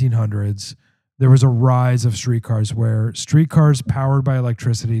early 1900s, there was a rise of streetcars where streetcars powered by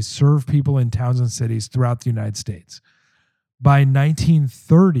electricity serve people in towns and cities throughout the United States. By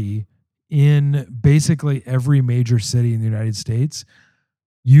 1930, in basically every major city in the United States,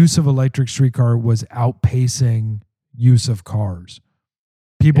 use of electric streetcar was outpacing use of cars.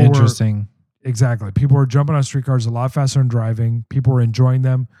 People Interesting. People were jumping on streetcars a lot faster than driving. People were enjoying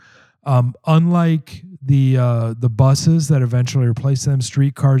them. Unlike the buses that eventually replaced them,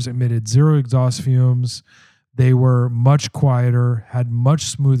 streetcars emitted zero exhaust fumes. They were much quieter, had much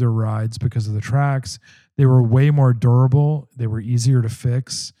smoother rides because of the tracks. They were way more durable. They were easier to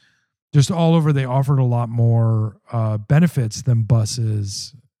fix. Just all over, they offered a lot more benefits than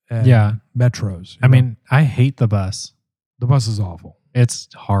buses and metros. I mean, I hate the bus. The bus is awful. It's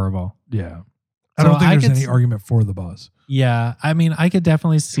horrible. Yeah. I don't think there's any argument for the bus. Yeah. I mean, I could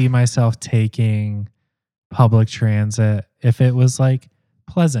definitely see myself taking public transit if it was like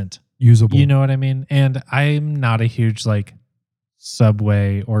pleasant. Usable. You know what I mean? And I'm not a huge like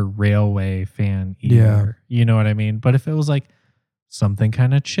subway or railway fan either. Yeah. You know what I mean? But if it was like something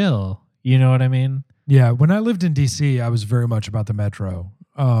kind of chill, you know what I mean? Yeah. When I lived in DC, I was very much about the metro.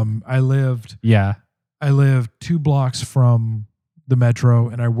 I lived 2 blocks from the metro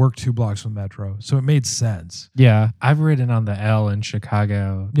and I worked 2 blocks from the metro. So it made sense. Yeah. I've ridden on the L in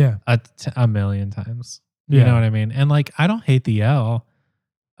Chicago a million times. You know what I mean? And like, I don't hate the L.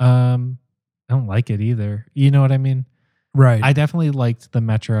 I don't like it either. You know what I mean? Right. I definitely liked the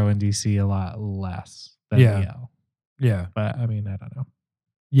metro in DC a lot less than the L. Yeah. But I mean, I don't know.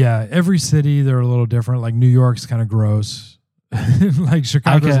 Yeah. Every city, they're a little different. Like New York's kind of gross. Like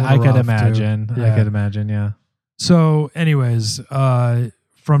Chicago's I could imagine. Too. Yeah. I could imagine. Yeah. So anyways,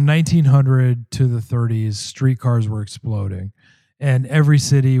 from 1900 to the 30s, streetcars were exploding and every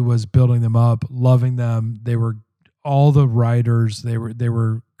city was building them up, loving them. They were all the riders, they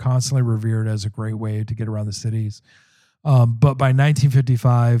were constantly revered as a great way to get around the cities. But by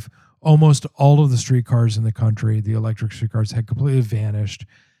 1955, almost all of the streetcars in the country, the electric streetcars, had completely vanished.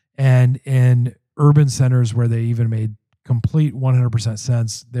 And in urban centers where they even made complete 100%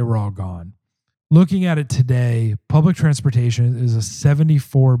 sense, they were all gone. Looking at it today, public transportation is a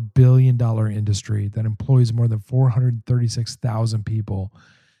 $74 billion industry that employs more than 436,000 people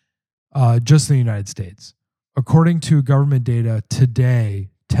just in the United States. According to government data, today,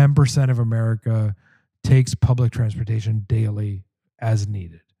 10% of America takes public transportation daily as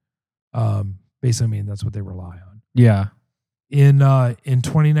needed. Basically, I mean, that's what they rely on. Yeah. In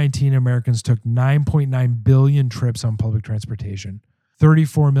 2019, Americans took 9.9 billion trips on public transportation.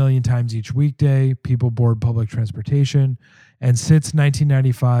 34 million times each weekday, people board public transportation. And since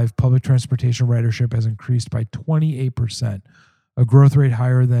 1995, public transportation ridership has increased by 28%, a growth rate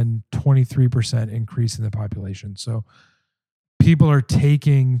higher than 23% increase in the population. So people are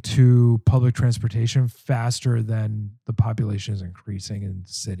taking to public transportation faster than the population is increasing in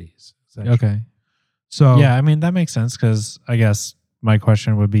cities. Okay. So yeah, I mean, that makes sense because I guess my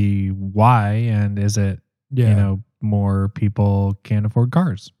question would be why, and is it, you know, more people can't afford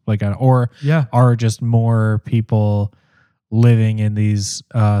cars or are just more people living in these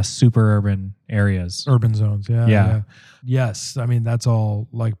super urban areas, urban zones. Yeah. Yes. I mean, that's all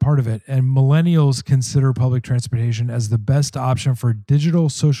like part of it. And millennials consider public transportation as the best option for digital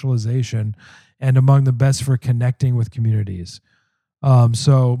socialization and among the best for connecting with communities.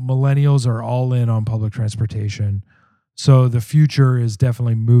 So millennials are all in on public transportation. So the future is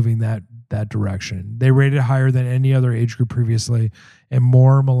definitely moving that direction. They rate it higher than any other age group previously, and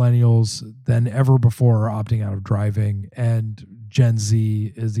more millennials than ever before are opting out of driving, and Gen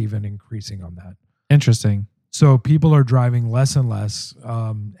Z is even increasing on that. Interesting. So people are driving less and less.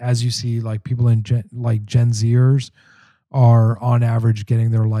 As you see, like people in Gen Zers are on average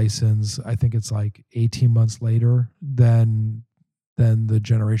getting their license. I think it's like 18 months later than the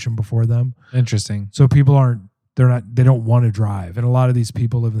generation before them. Interesting. So people they don't want to drive. And a lot of these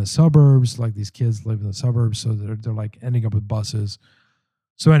people live in the suburbs, like these kids live in the suburbs. So they're like ending up with buses.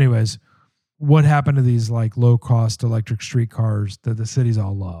 So anyways, what happened to these like low cost electric streetcars that the cities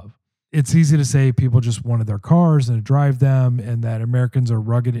all love? It's easy to say people just wanted their cars and to drive them and that Americans are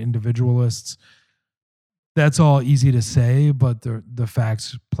rugged individualists. That's all easy to say, but the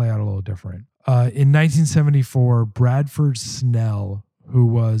facts play out a little different. In 1974, Bradford Snell, who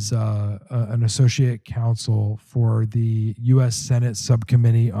was an associate counsel for the U.S. Senate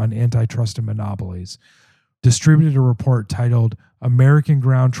Subcommittee on Antitrust and Monopolies, distributed a report titled American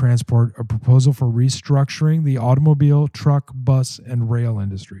Ground Transport, a proposal for restructuring the automobile, truck, bus, and rail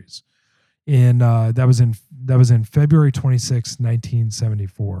industries. That was in February 26,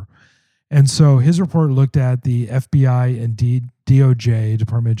 1974. And so his report looked at the FBI and DOJ,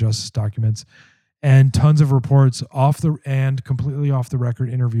 Department of Justice documents, and tons of reports completely off the record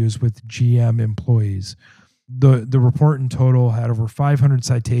interviews with GM employees. The report in total had over 500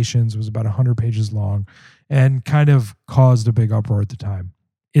 citations, was about 100 pages long, and kind of caused a big uproar at the time.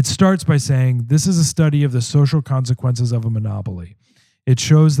 It starts by saying, this is a study of the social consequences of a monopoly. It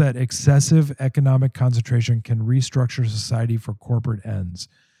shows that excessive economic concentration can restructure society for corporate ends.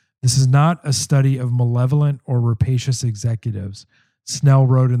 This is not a study of malevolent or rapacious executives, Snell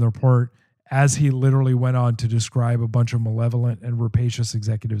wrote in the report, as he literally went on to describe a bunch of malevolent and rapacious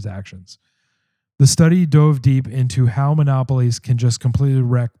executives' actions. The study dove deep into how monopolies can just completely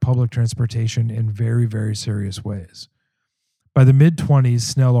wreck public transportation in very, very serious ways. By the mid-20s,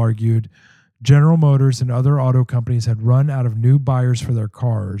 Snell argued, General Motors and other auto companies had run out of new buyers for their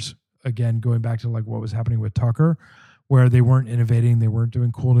cars. Again, going back to like what was happening with Tucker, where they weren't innovating, they weren't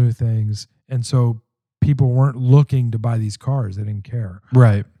doing cool new things. And so people weren't looking to buy these cars. They didn't care.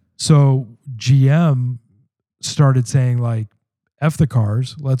 Right. So GM started saying like, F the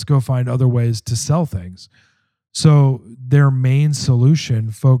cars, let's go find other ways to sell things. So their main solution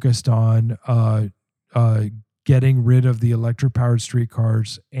focused on getting rid of the electric-powered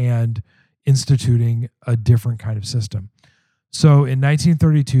streetcars and instituting a different kind of system. So in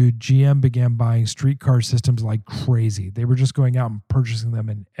 1932, GM began buying streetcar systems like crazy. They were just going out and purchasing them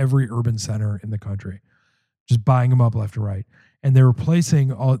in every urban center in the country, just buying them up left to right. And they were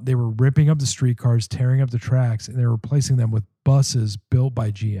ripping up the streetcars, tearing up the tracks, and they were replacing them with buses built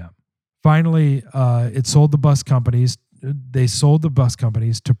by GM. Finally, they sold the bus companies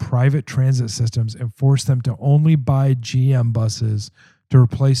to private transit systems and forced them to only buy GM buses to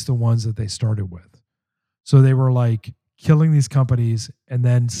replace the ones that they started with. So they were like killing these companies and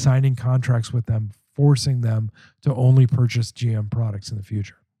then signing contracts with them, forcing them to only purchase GM products in the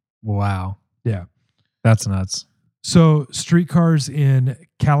future. Wow. Yeah. That's nuts. So streetcars in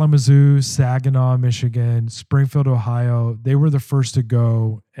Kalamazoo, Saginaw, Michigan, Springfield, Ohio, they were the first to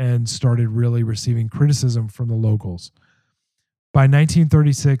go and started really receiving criticism from the locals. By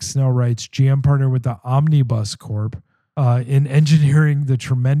 1936, Snell writes, GM partnered with the Omnibus Corp in engineering the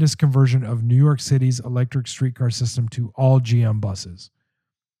tremendous conversion of New York City's electric streetcar system to all GM buses.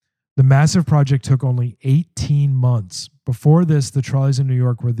 The massive project took only 18 months. Before this, the trolleys in New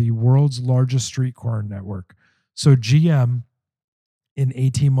York were the world's largest streetcar network. So GM, in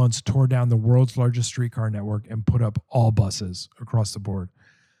 18 months, tore down the world's largest streetcar network and put up all buses across the board.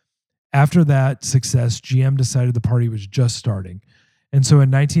 After that success, GM decided the party was just starting. And so in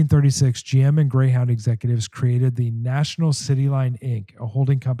 1936, GM and Greyhound executives created the National City Line, Inc., a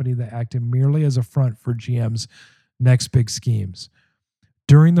holding company that acted merely as a front for GM's next big schemes.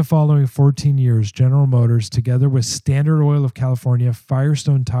 During the following 14 years, General Motors, together with Standard Oil of California,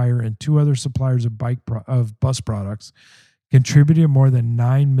 Firestone Tire, and two other suppliers of bus products, contributed more than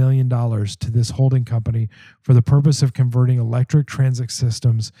 $9 million to this holding company for the purpose of converting electric transit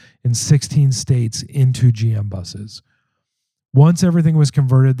systems in 16 states into GM buses. Once everything was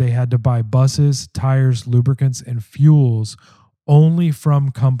converted, they had to buy buses, tires, lubricants, and fuels only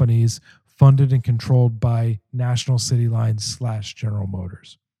from companies funded and controlled by National City Lines / General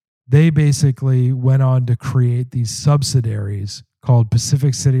Motors. They basically went on to create these subsidiaries called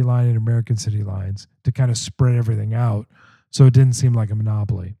Pacific City Line and American City Lines to kind of spread everything out so it didn't seem like a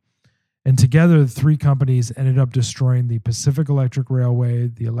monopoly. And together, the three companies ended up destroying the Pacific Electric Railway,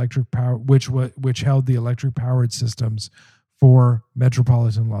 the electric power, which held the electric powered systems for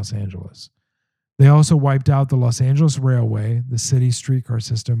metropolitan Los Angeles. They also wiped out the Los Angeles Railway, the city's streetcar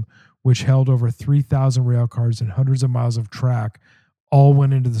system, which held over 3,000 rail cars and hundreds of miles of track, all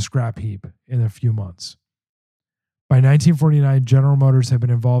went into the scrap heap in a few months. By 1949, General Motors had been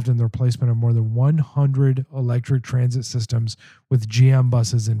involved in the replacement of more than 100 electric transit systems with GM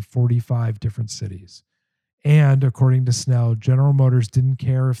buses in 45 different cities. And according to Snell, General Motors didn't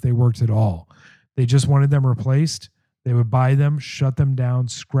care if they worked at all. They just wanted them replaced. They would buy them, shut them down,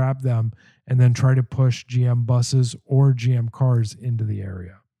 scrap them, and then try to push GM buses or GM cars into the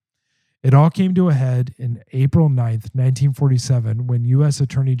area. It all came to a head in April 9th, 1947, when U.S.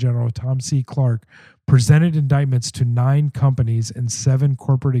 Attorney General Tom C. Clark presented indictments to 9 companies and 7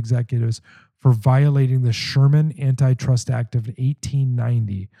 corporate executives for violating the Sherman Antitrust Act of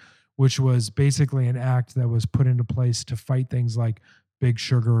 1890, which was basically an act that was put into place to fight things like Big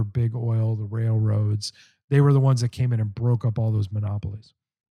Sugar, Big Oil, the railroads. They were the ones that came in and broke up all those monopolies.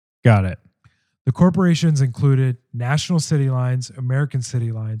 Got it. The corporations included National City Lines, American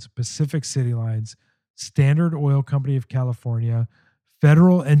City Lines, Pacific City Lines, Standard Oil Company of California,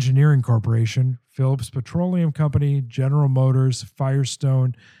 Federal Engineering Corporation, Phillips Petroleum Company, General Motors,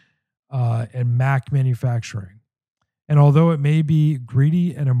 Firestone, and Mack Manufacturing. And although it may be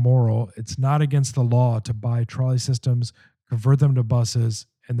greedy and immoral, it's not against the law to buy trolley systems, convert them to buses,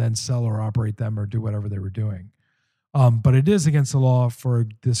 and then sell or operate them or do whatever they were doing. But it is against the law for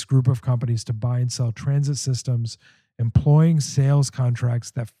this group of companies to buy and sell transit systems employing sales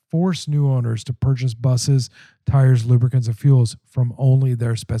contracts that force new owners to purchase buses, tires, lubricants, and fuels from only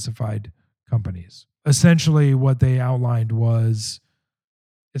their specified companies. Essentially, what they outlined was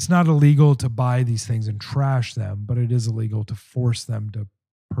it's not illegal to buy these things and trash them, but it is illegal to force them to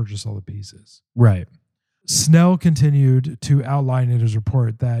purchase all the pieces. Right. Snell continued to outline in his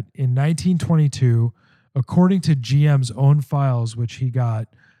report that in 1922, according to GM's own files, which he got,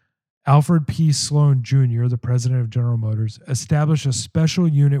 Alfred P. Sloan Jr., the president of General Motors, established a special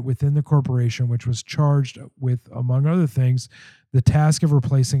unit within the corporation which was charged with, among other things, the task of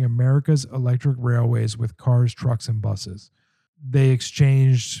replacing America's electric railways with cars, trucks, and buses. They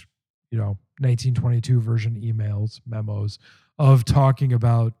exchanged, 1922 version emails, memos of talking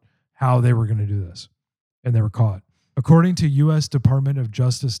about how they were going to do this, and they were caught. According to U.S. Department of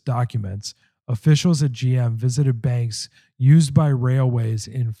Justice documents, officials at GM visited banks used by railways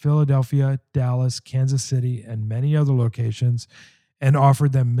in Philadelphia, Dallas, Kansas City, and many other locations and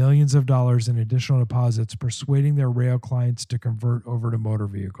offered them millions of dollars in additional deposits, persuading their rail clients to convert over to motor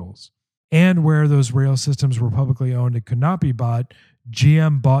vehicles. And where those rail systems were publicly owned and could not be bought,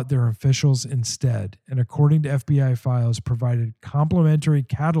 GM bought their officials instead, and according to FBI files, provided complimentary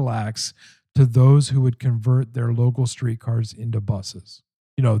Cadillacs to those who would convert their local streetcars into buses.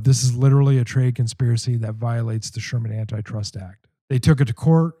 This is literally a trade conspiracy that violates the Sherman Antitrust Act. They took it to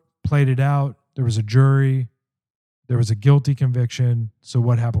court, played it out. There was a jury. There was a guilty conviction. So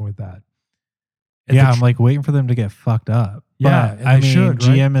what happened with that? I'm waiting for them to get fucked up. Yeah, but,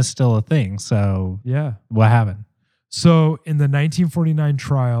 GM is still a thing. So yeah, what happened? So in the 1949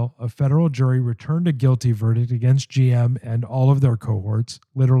 trial, a federal jury returned a guilty verdict against GM and all of their cohorts.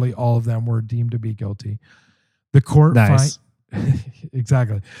 Literally all of them were deemed to be guilty. The court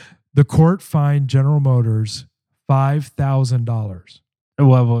exactly. The court fined General Motors $5,000.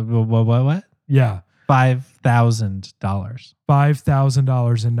 What? Yeah. $5,000. $5,000 in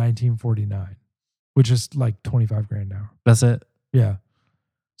 1949, which is like $25,000 now. That's it? Yeah.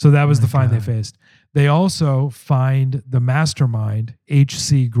 So that was the fine they faced. They also fined the mastermind,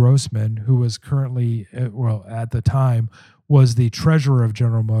 H.C. Grossman, who was currently, at the time, was the treasurer of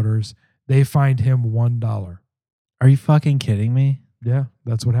General Motors. They fined him $1. Are you fucking kidding me? Yeah,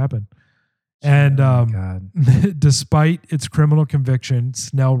 that's what happened. And despite its criminal conviction,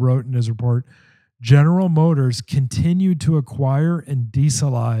 Snell wrote in his report, General Motors continued to acquire and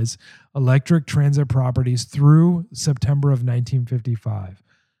dieselize electric transit properties through September of 1955.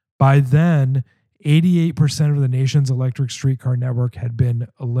 By then, 88% of the nation's electric streetcar network had been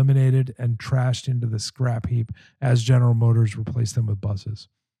eliminated and trashed into the scrap heap as General Motors replaced them with buses.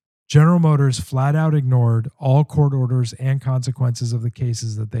 General Motors flat out ignored all court orders and consequences of the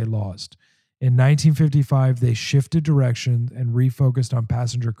cases that they lost. In 1955, they shifted direction and refocused on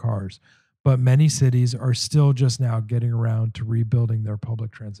passenger cars, but many cities are still just now getting around to rebuilding their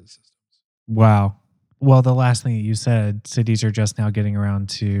public transit systems. Wow. Well, the last thing that you said, cities are just now getting around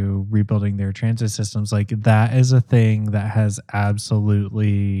to rebuilding their transit systems. Like, that is a thing that has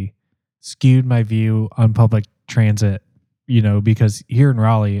absolutely skewed my view on public transit. Because here in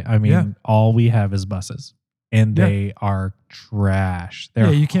Raleigh, all we have is buses, and they are trash.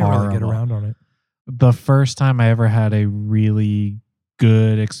 You can't really get around on it. The first time I ever had a really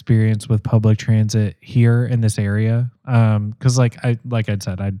good experience with public transit here in this area, because I'd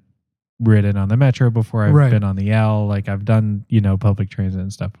said, I'd ridden on the Metro before. I've been on the L. I've done public transit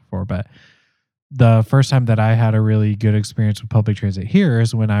and stuff before, but the first time that I had a really good experience with public transit here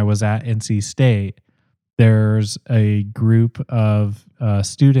is when I was at NC State. There's a group of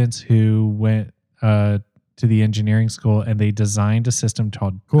students who went to the engineering school, and they designed a system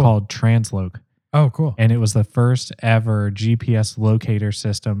called Transloc. Oh, cool. And it was the first ever GPS locator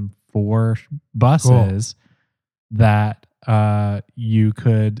system for buses that you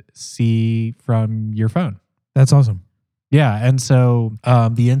could see from your phone. That's awesome. Yeah. And so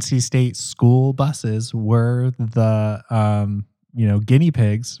the NC State school buses were the guinea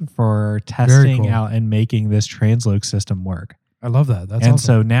pigs for testing out and making this Transloc system work. I love that. That's awesome. And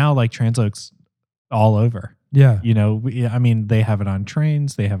so now Transloc's all over. Yeah. They have it on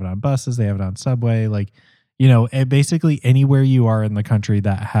trains, they have it on buses, they have it on subway. Basically anywhere you are in the country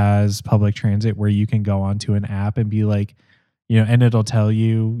that has public transit where you can go onto an app and be and it'll tell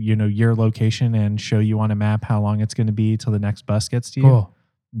you, your location and show you on a map how long it's going to be till the next bus gets to you. Cool.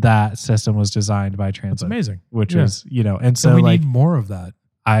 That system was designed by Transloc. That's amazing. Which is, and so we need more of that.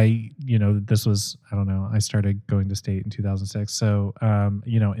 This was, I started going to state in 2006. So,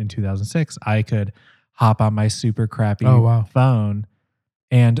 in 2006, I could hop on my super crappy phone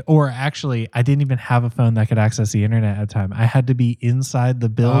or actually, I didn't even have a phone that could access the internet at the time. I had to be inside the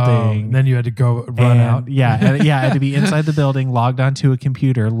building. And then you had to go run out. Yeah, I had to be inside the building, logged onto a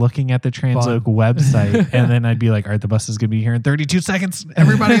computer, looking at the Transoak website, and then I'd be like, all right, the bus is going to be here in 32 seconds.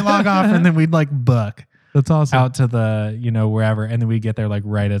 Everybody log off. And then we'd like book. That's awesome. Out to the, wherever. And then we'd get there like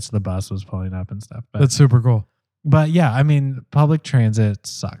right as the bus was pulling up and stuff. But, that's super cool. But yeah, I mean, public transit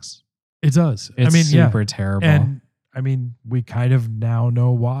sucks. It does. It's super terrible. And I mean, we kind of now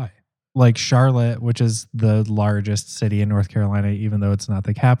know why. Like Charlotte, which is the largest city in North Carolina, even though it's not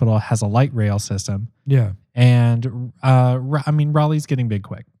the capital, has a light rail system. Yeah. And I mean, Raleigh's getting big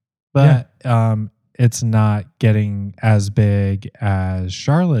quick, but it's not getting as big as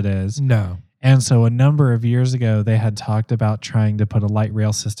Charlotte is. No. And so a number of years ago, they had talked about trying to put a light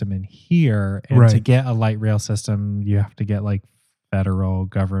rail system in here. And to get a light rail system, you have to get like federal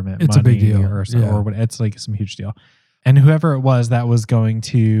government money. It's a big deal. Or it's like some huge deal. And whoever it was that was going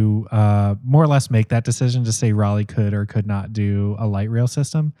to more or less make that decision to say Raleigh could or could not do a light rail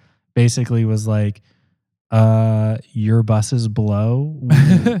system basically was like, your buses blow.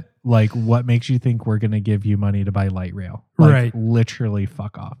 Like, what makes you think we're going to give you money to buy light rail? Like, right. Literally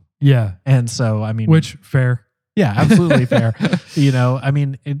fuck off. Yeah. And so, I mean. Which, fair. Yeah, absolutely fair. I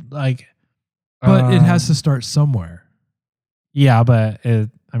mean, it like. But it has to start somewhere. Yeah, but it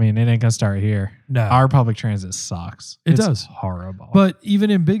ain't going to start here. No. Our public transit sucks. It It's does. horrible. But even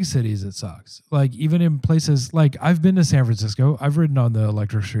in big cities, it sucks. Like, even in places, like, I've been to San Francisco. I've ridden on the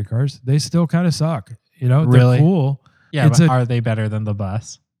electric streetcars. They still kind of suck. They're Really? cool. Yeah, but are they better than the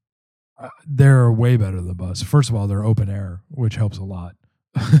bus? They're way better than the bus. First of all, they're open air, which helps a lot.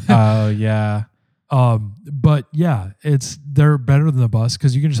 Oh, yeah. But yeah, they're better than the bus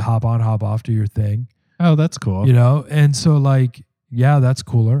because you can just hop on, hop off, do your thing. Oh, that's cool. And so like, yeah, that's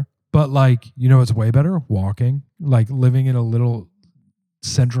cooler. But like, it's way better walking, like living in a little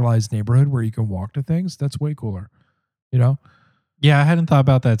centralized neighborhood where you can walk to things. That's way cooler. Yeah, I hadn't thought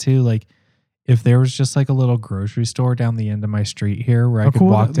about that too. Like, if there was just like a little grocery store down the end of my street here where I could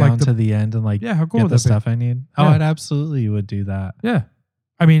walk down to the end and like how cool get the stuff I need. Oh, I'd absolutely would do that. Yeah.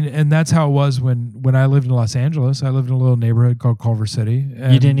 I mean, and that's how it was when I lived in Los Angeles. I lived in a little neighborhood called Culver City.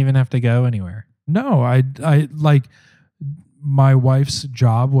 You didn't even have to go anywhere. No, I like my wife's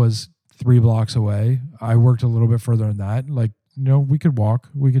job was 3 blocks away. I worked a little bit further than that. Like, we could walk,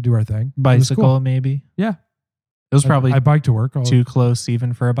 we could do our thing. Bicycle, cool. Maybe. Yeah. It was probably I bike to work. Too close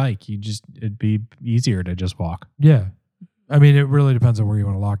even for a bike. It'd be easier to just walk. Yeah. I mean, it really depends on where you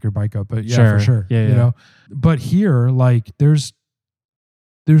want to lock your bike up, but yeah, for sure. Yeah. But here, like, there's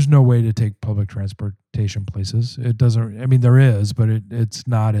no way to take public transportation places. It doesn't. I mean, there is, but it's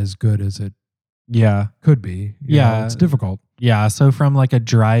not as good as it. Could be. It's difficult. Yeah. So from like a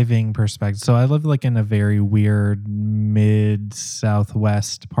driving perspective, so I live like in a very weird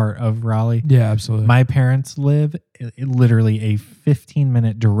mid-southwest part of Raleigh. Yeah, absolutely. My parents live literally a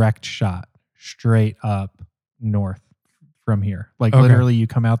 15-minute direct shot straight up north from here. Like literally you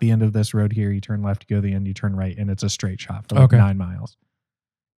come out the end of this road here, you turn left, you go to the end, you turn right, and it's a straight shot for like 9 miles.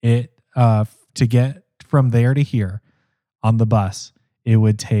 It to get from there to here on the bus, it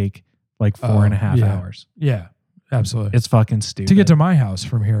would take like 4.5 hours. Yeah, absolutely. It's fucking stupid. To get to my house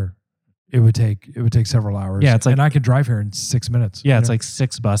from here, it would take several hours. Yeah, it's like, and I could drive here in 6 minutes. Yeah, it's like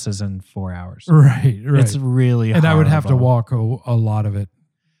 6 buses in 4 hours. Right. It's really and horrible. I would have to walk a lot of it.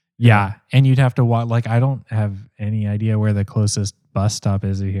 Yeah, and you'd have to walk. Like, I don't have any idea where the closest bus stop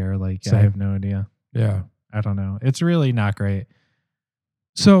is here. Like, I have no idea. Yeah, I don't know. It's really not great.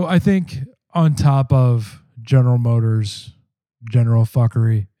 So I think on top of General Motors, general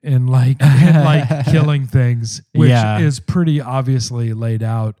fuckery and like killing things, which is pretty obviously laid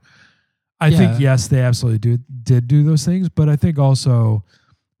out. I think, yes, they absolutely did do those things, but I think also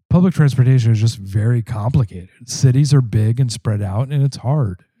public transportation is just very complicated. Cities are big and spread out and it's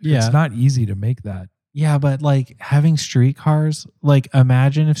hard. Yeah. It's not easy to make that. Yeah, but like having streetcars, like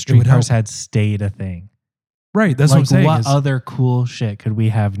imagine if streetcars had stayed a thing. Right, that's what I'm saying. What other cool shit could we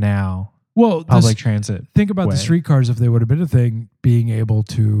have now? Well, public transit. Think about the streetcars if they would have been a thing, being able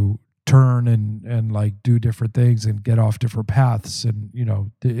to turn and like do different things and get off different paths, and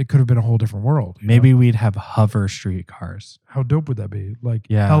it could have been a whole different world. Maybe we'd have hover streetcars. How dope would that be? Like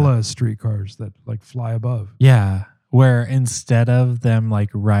hella streetcars that like fly above. Yeah, where instead of them like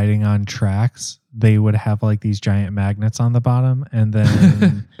riding on tracks, they would have like these giant magnets on the bottom, and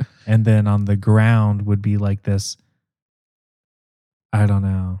then and then on the ground would be like this. I don't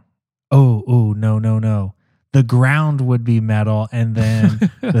know. Oh, no. The ground would be metal, and then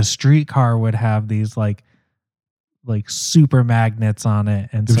the streetcar would have these like super magnets on it,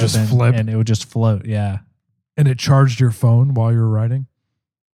 and it would just flip, and it would just float. Yeah, and it charged your phone while you were riding.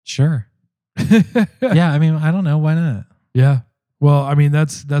 Sure. Yeah, I mean, I don't know. Why not? Yeah. Well, I mean,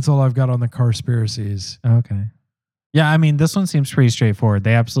 that's all I've got on the Carspiracies. Okay. Yeah, I mean, this one seems pretty straightforward.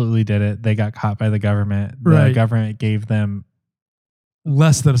 They absolutely did it. They got caught by the government. The government gave them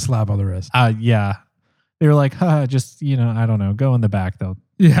less than a slap on the wrist. Yeah. They were like, just, I don't know, go in the back though.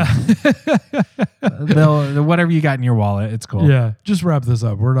 Yeah. They'll whatever you got in your wallet, it's cool. Yeah. Just wrap this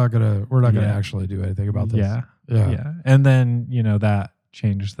up. We're not gonna actually do anything about this. Yeah. Yeah. And then, that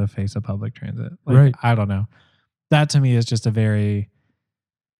changed the face of public transit. Right. I don't know. That to me is just a very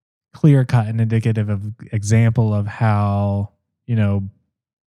clear cut and indicative of example of how,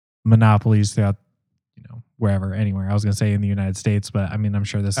 monopolies throughout, wherever, anywhere. I was going to say in the United States, but I mean, I'm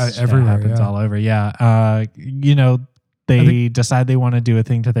sure this everywhere happens all over. Yeah. They decide they want to do a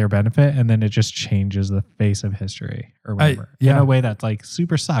thing to their benefit, and then it just changes the face of history or whatever. In a way that like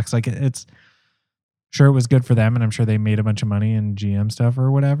super sucks. Like it's sure it was good for them, and I'm sure they made a bunch of money in GM stuff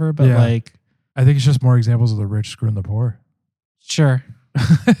or whatever. But like, I think it's just more examples of the rich screwing the poor. Sure.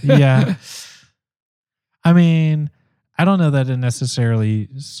 Yeah. I mean, I don't know that it necessarily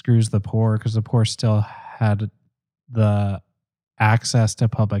screws the poor, because the poor still had the access to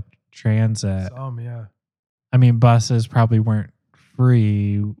public transit. Yeah. I mean, buses probably weren't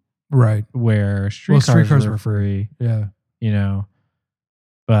free, right? Where streetcars were free. Yeah.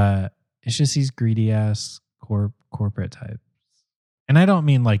 But it's just these greedy ass corporate types. And I don't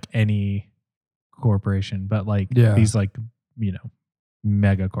mean like any corporation, but like these like,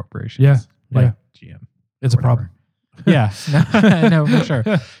 mega corporations. Yeah. Like GM. It's a problem. Yeah. No, for sure.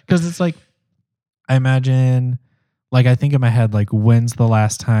 Because it's like, I imagine, like, I think in my head, like, when's the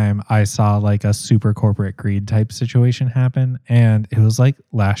last time I saw like a super corporate greed type situation happen? And it was like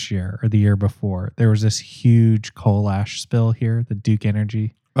last year or the year before. There was this huge coal ash spill here, the Duke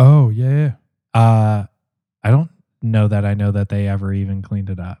Energy. Oh, yeah. I don't know that they ever even cleaned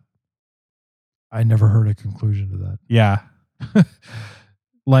it up. I never heard a conclusion to that. Yeah.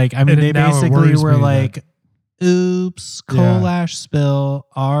 Like, I mean, they basically were like, oops, coal ash spill,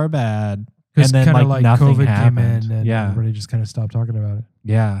 our bad. And then like nothing COVID happened. Came in and everybody just kind of stopped talking about it.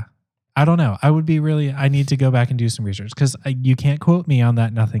 Yeah. I don't know. I need to go back and do some research, because you can't quote me on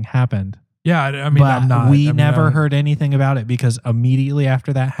that nothing happened. Yeah, I mean, I'm not. We never heard anything about it, because immediately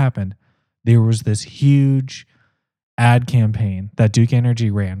after that happened, there was this huge ad campaign that Duke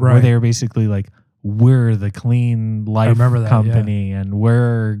Energy ran, where they were basically like, we're the clean life company, and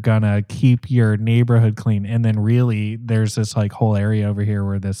we're gonna keep your neighborhood clean. And then really there's this like whole area over here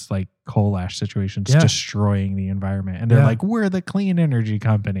where this like coal ash situation's destroying the environment. And they're like, we're the clean energy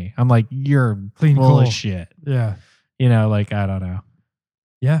company. I'm like, you're clean full of shit. Yeah. Like, I don't know.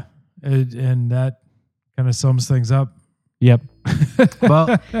 Yeah. And that kind of sums things up. Yep.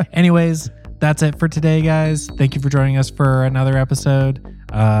 Well, anyways, that's it for today, guys. Thank you for joining us for another episode.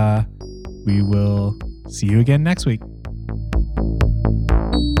 We will see you again next week.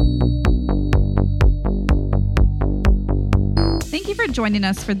 Thank you for joining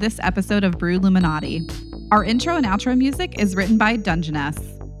us for this episode of Brew Illuminati. Our intro and outro music is written by Dungeness.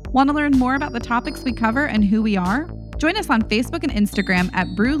 Want to learn more about the topics we cover and who we are? Join us on Facebook and Instagram at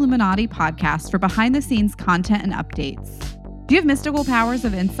Brew Illuminati Podcast for behind-the-scenes content and updates. Do you have mystical powers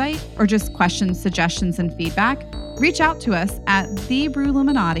of insight, or just questions, suggestions, and feedback? Reach out to us at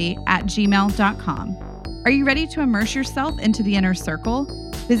thebrewilluminati@gmail.com. Are you ready to immerse yourself into the inner circle?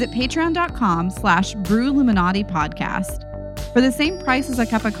 Visit patreon.com/brewilluminati podcast. For the same price as a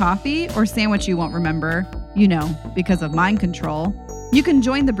cup of coffee or sandwich you won't remember, because of mind control, you can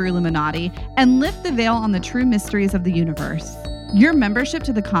join the Brew Illuminati and lift the veil on the true mysteries of the universe. Your membership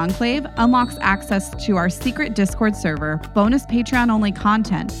to the Conclave unlocks access to our secret Discord server, bonus Patreon-only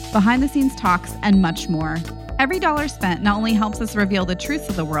content, behind-the-scenes talks, and much more. Every dollar spent not only helps us reveal the truths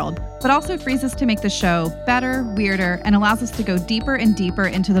of the world, but also frees us to make the show better, weirder, and allows us to go deeper and deeper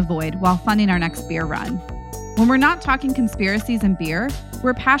into the void while funding our next beer run. When we're not talking conspiracies and beer,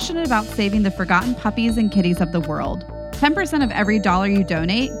 we're passionate about saving the forgotten puppies and kitties of the world. 10% of every dollar you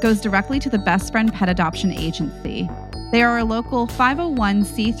donate goes directly to the Best Friend Pet Adoption Agency. They are a local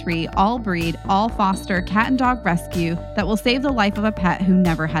 501c3 all-breed, all-foster cat and dog rescue that will save the life of a pet who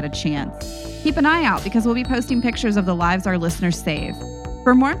never had a chance. Keep an eye out, because we'll be posting pictures of the lives our listeners save.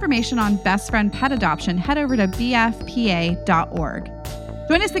 For more information on Best Friend Pet Adoption, head over to bfpa.org.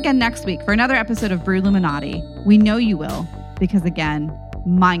 Join us again next week for another episode of Brew Illuminati. We know you will, because again,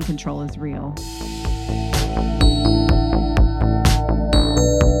 mind control is real.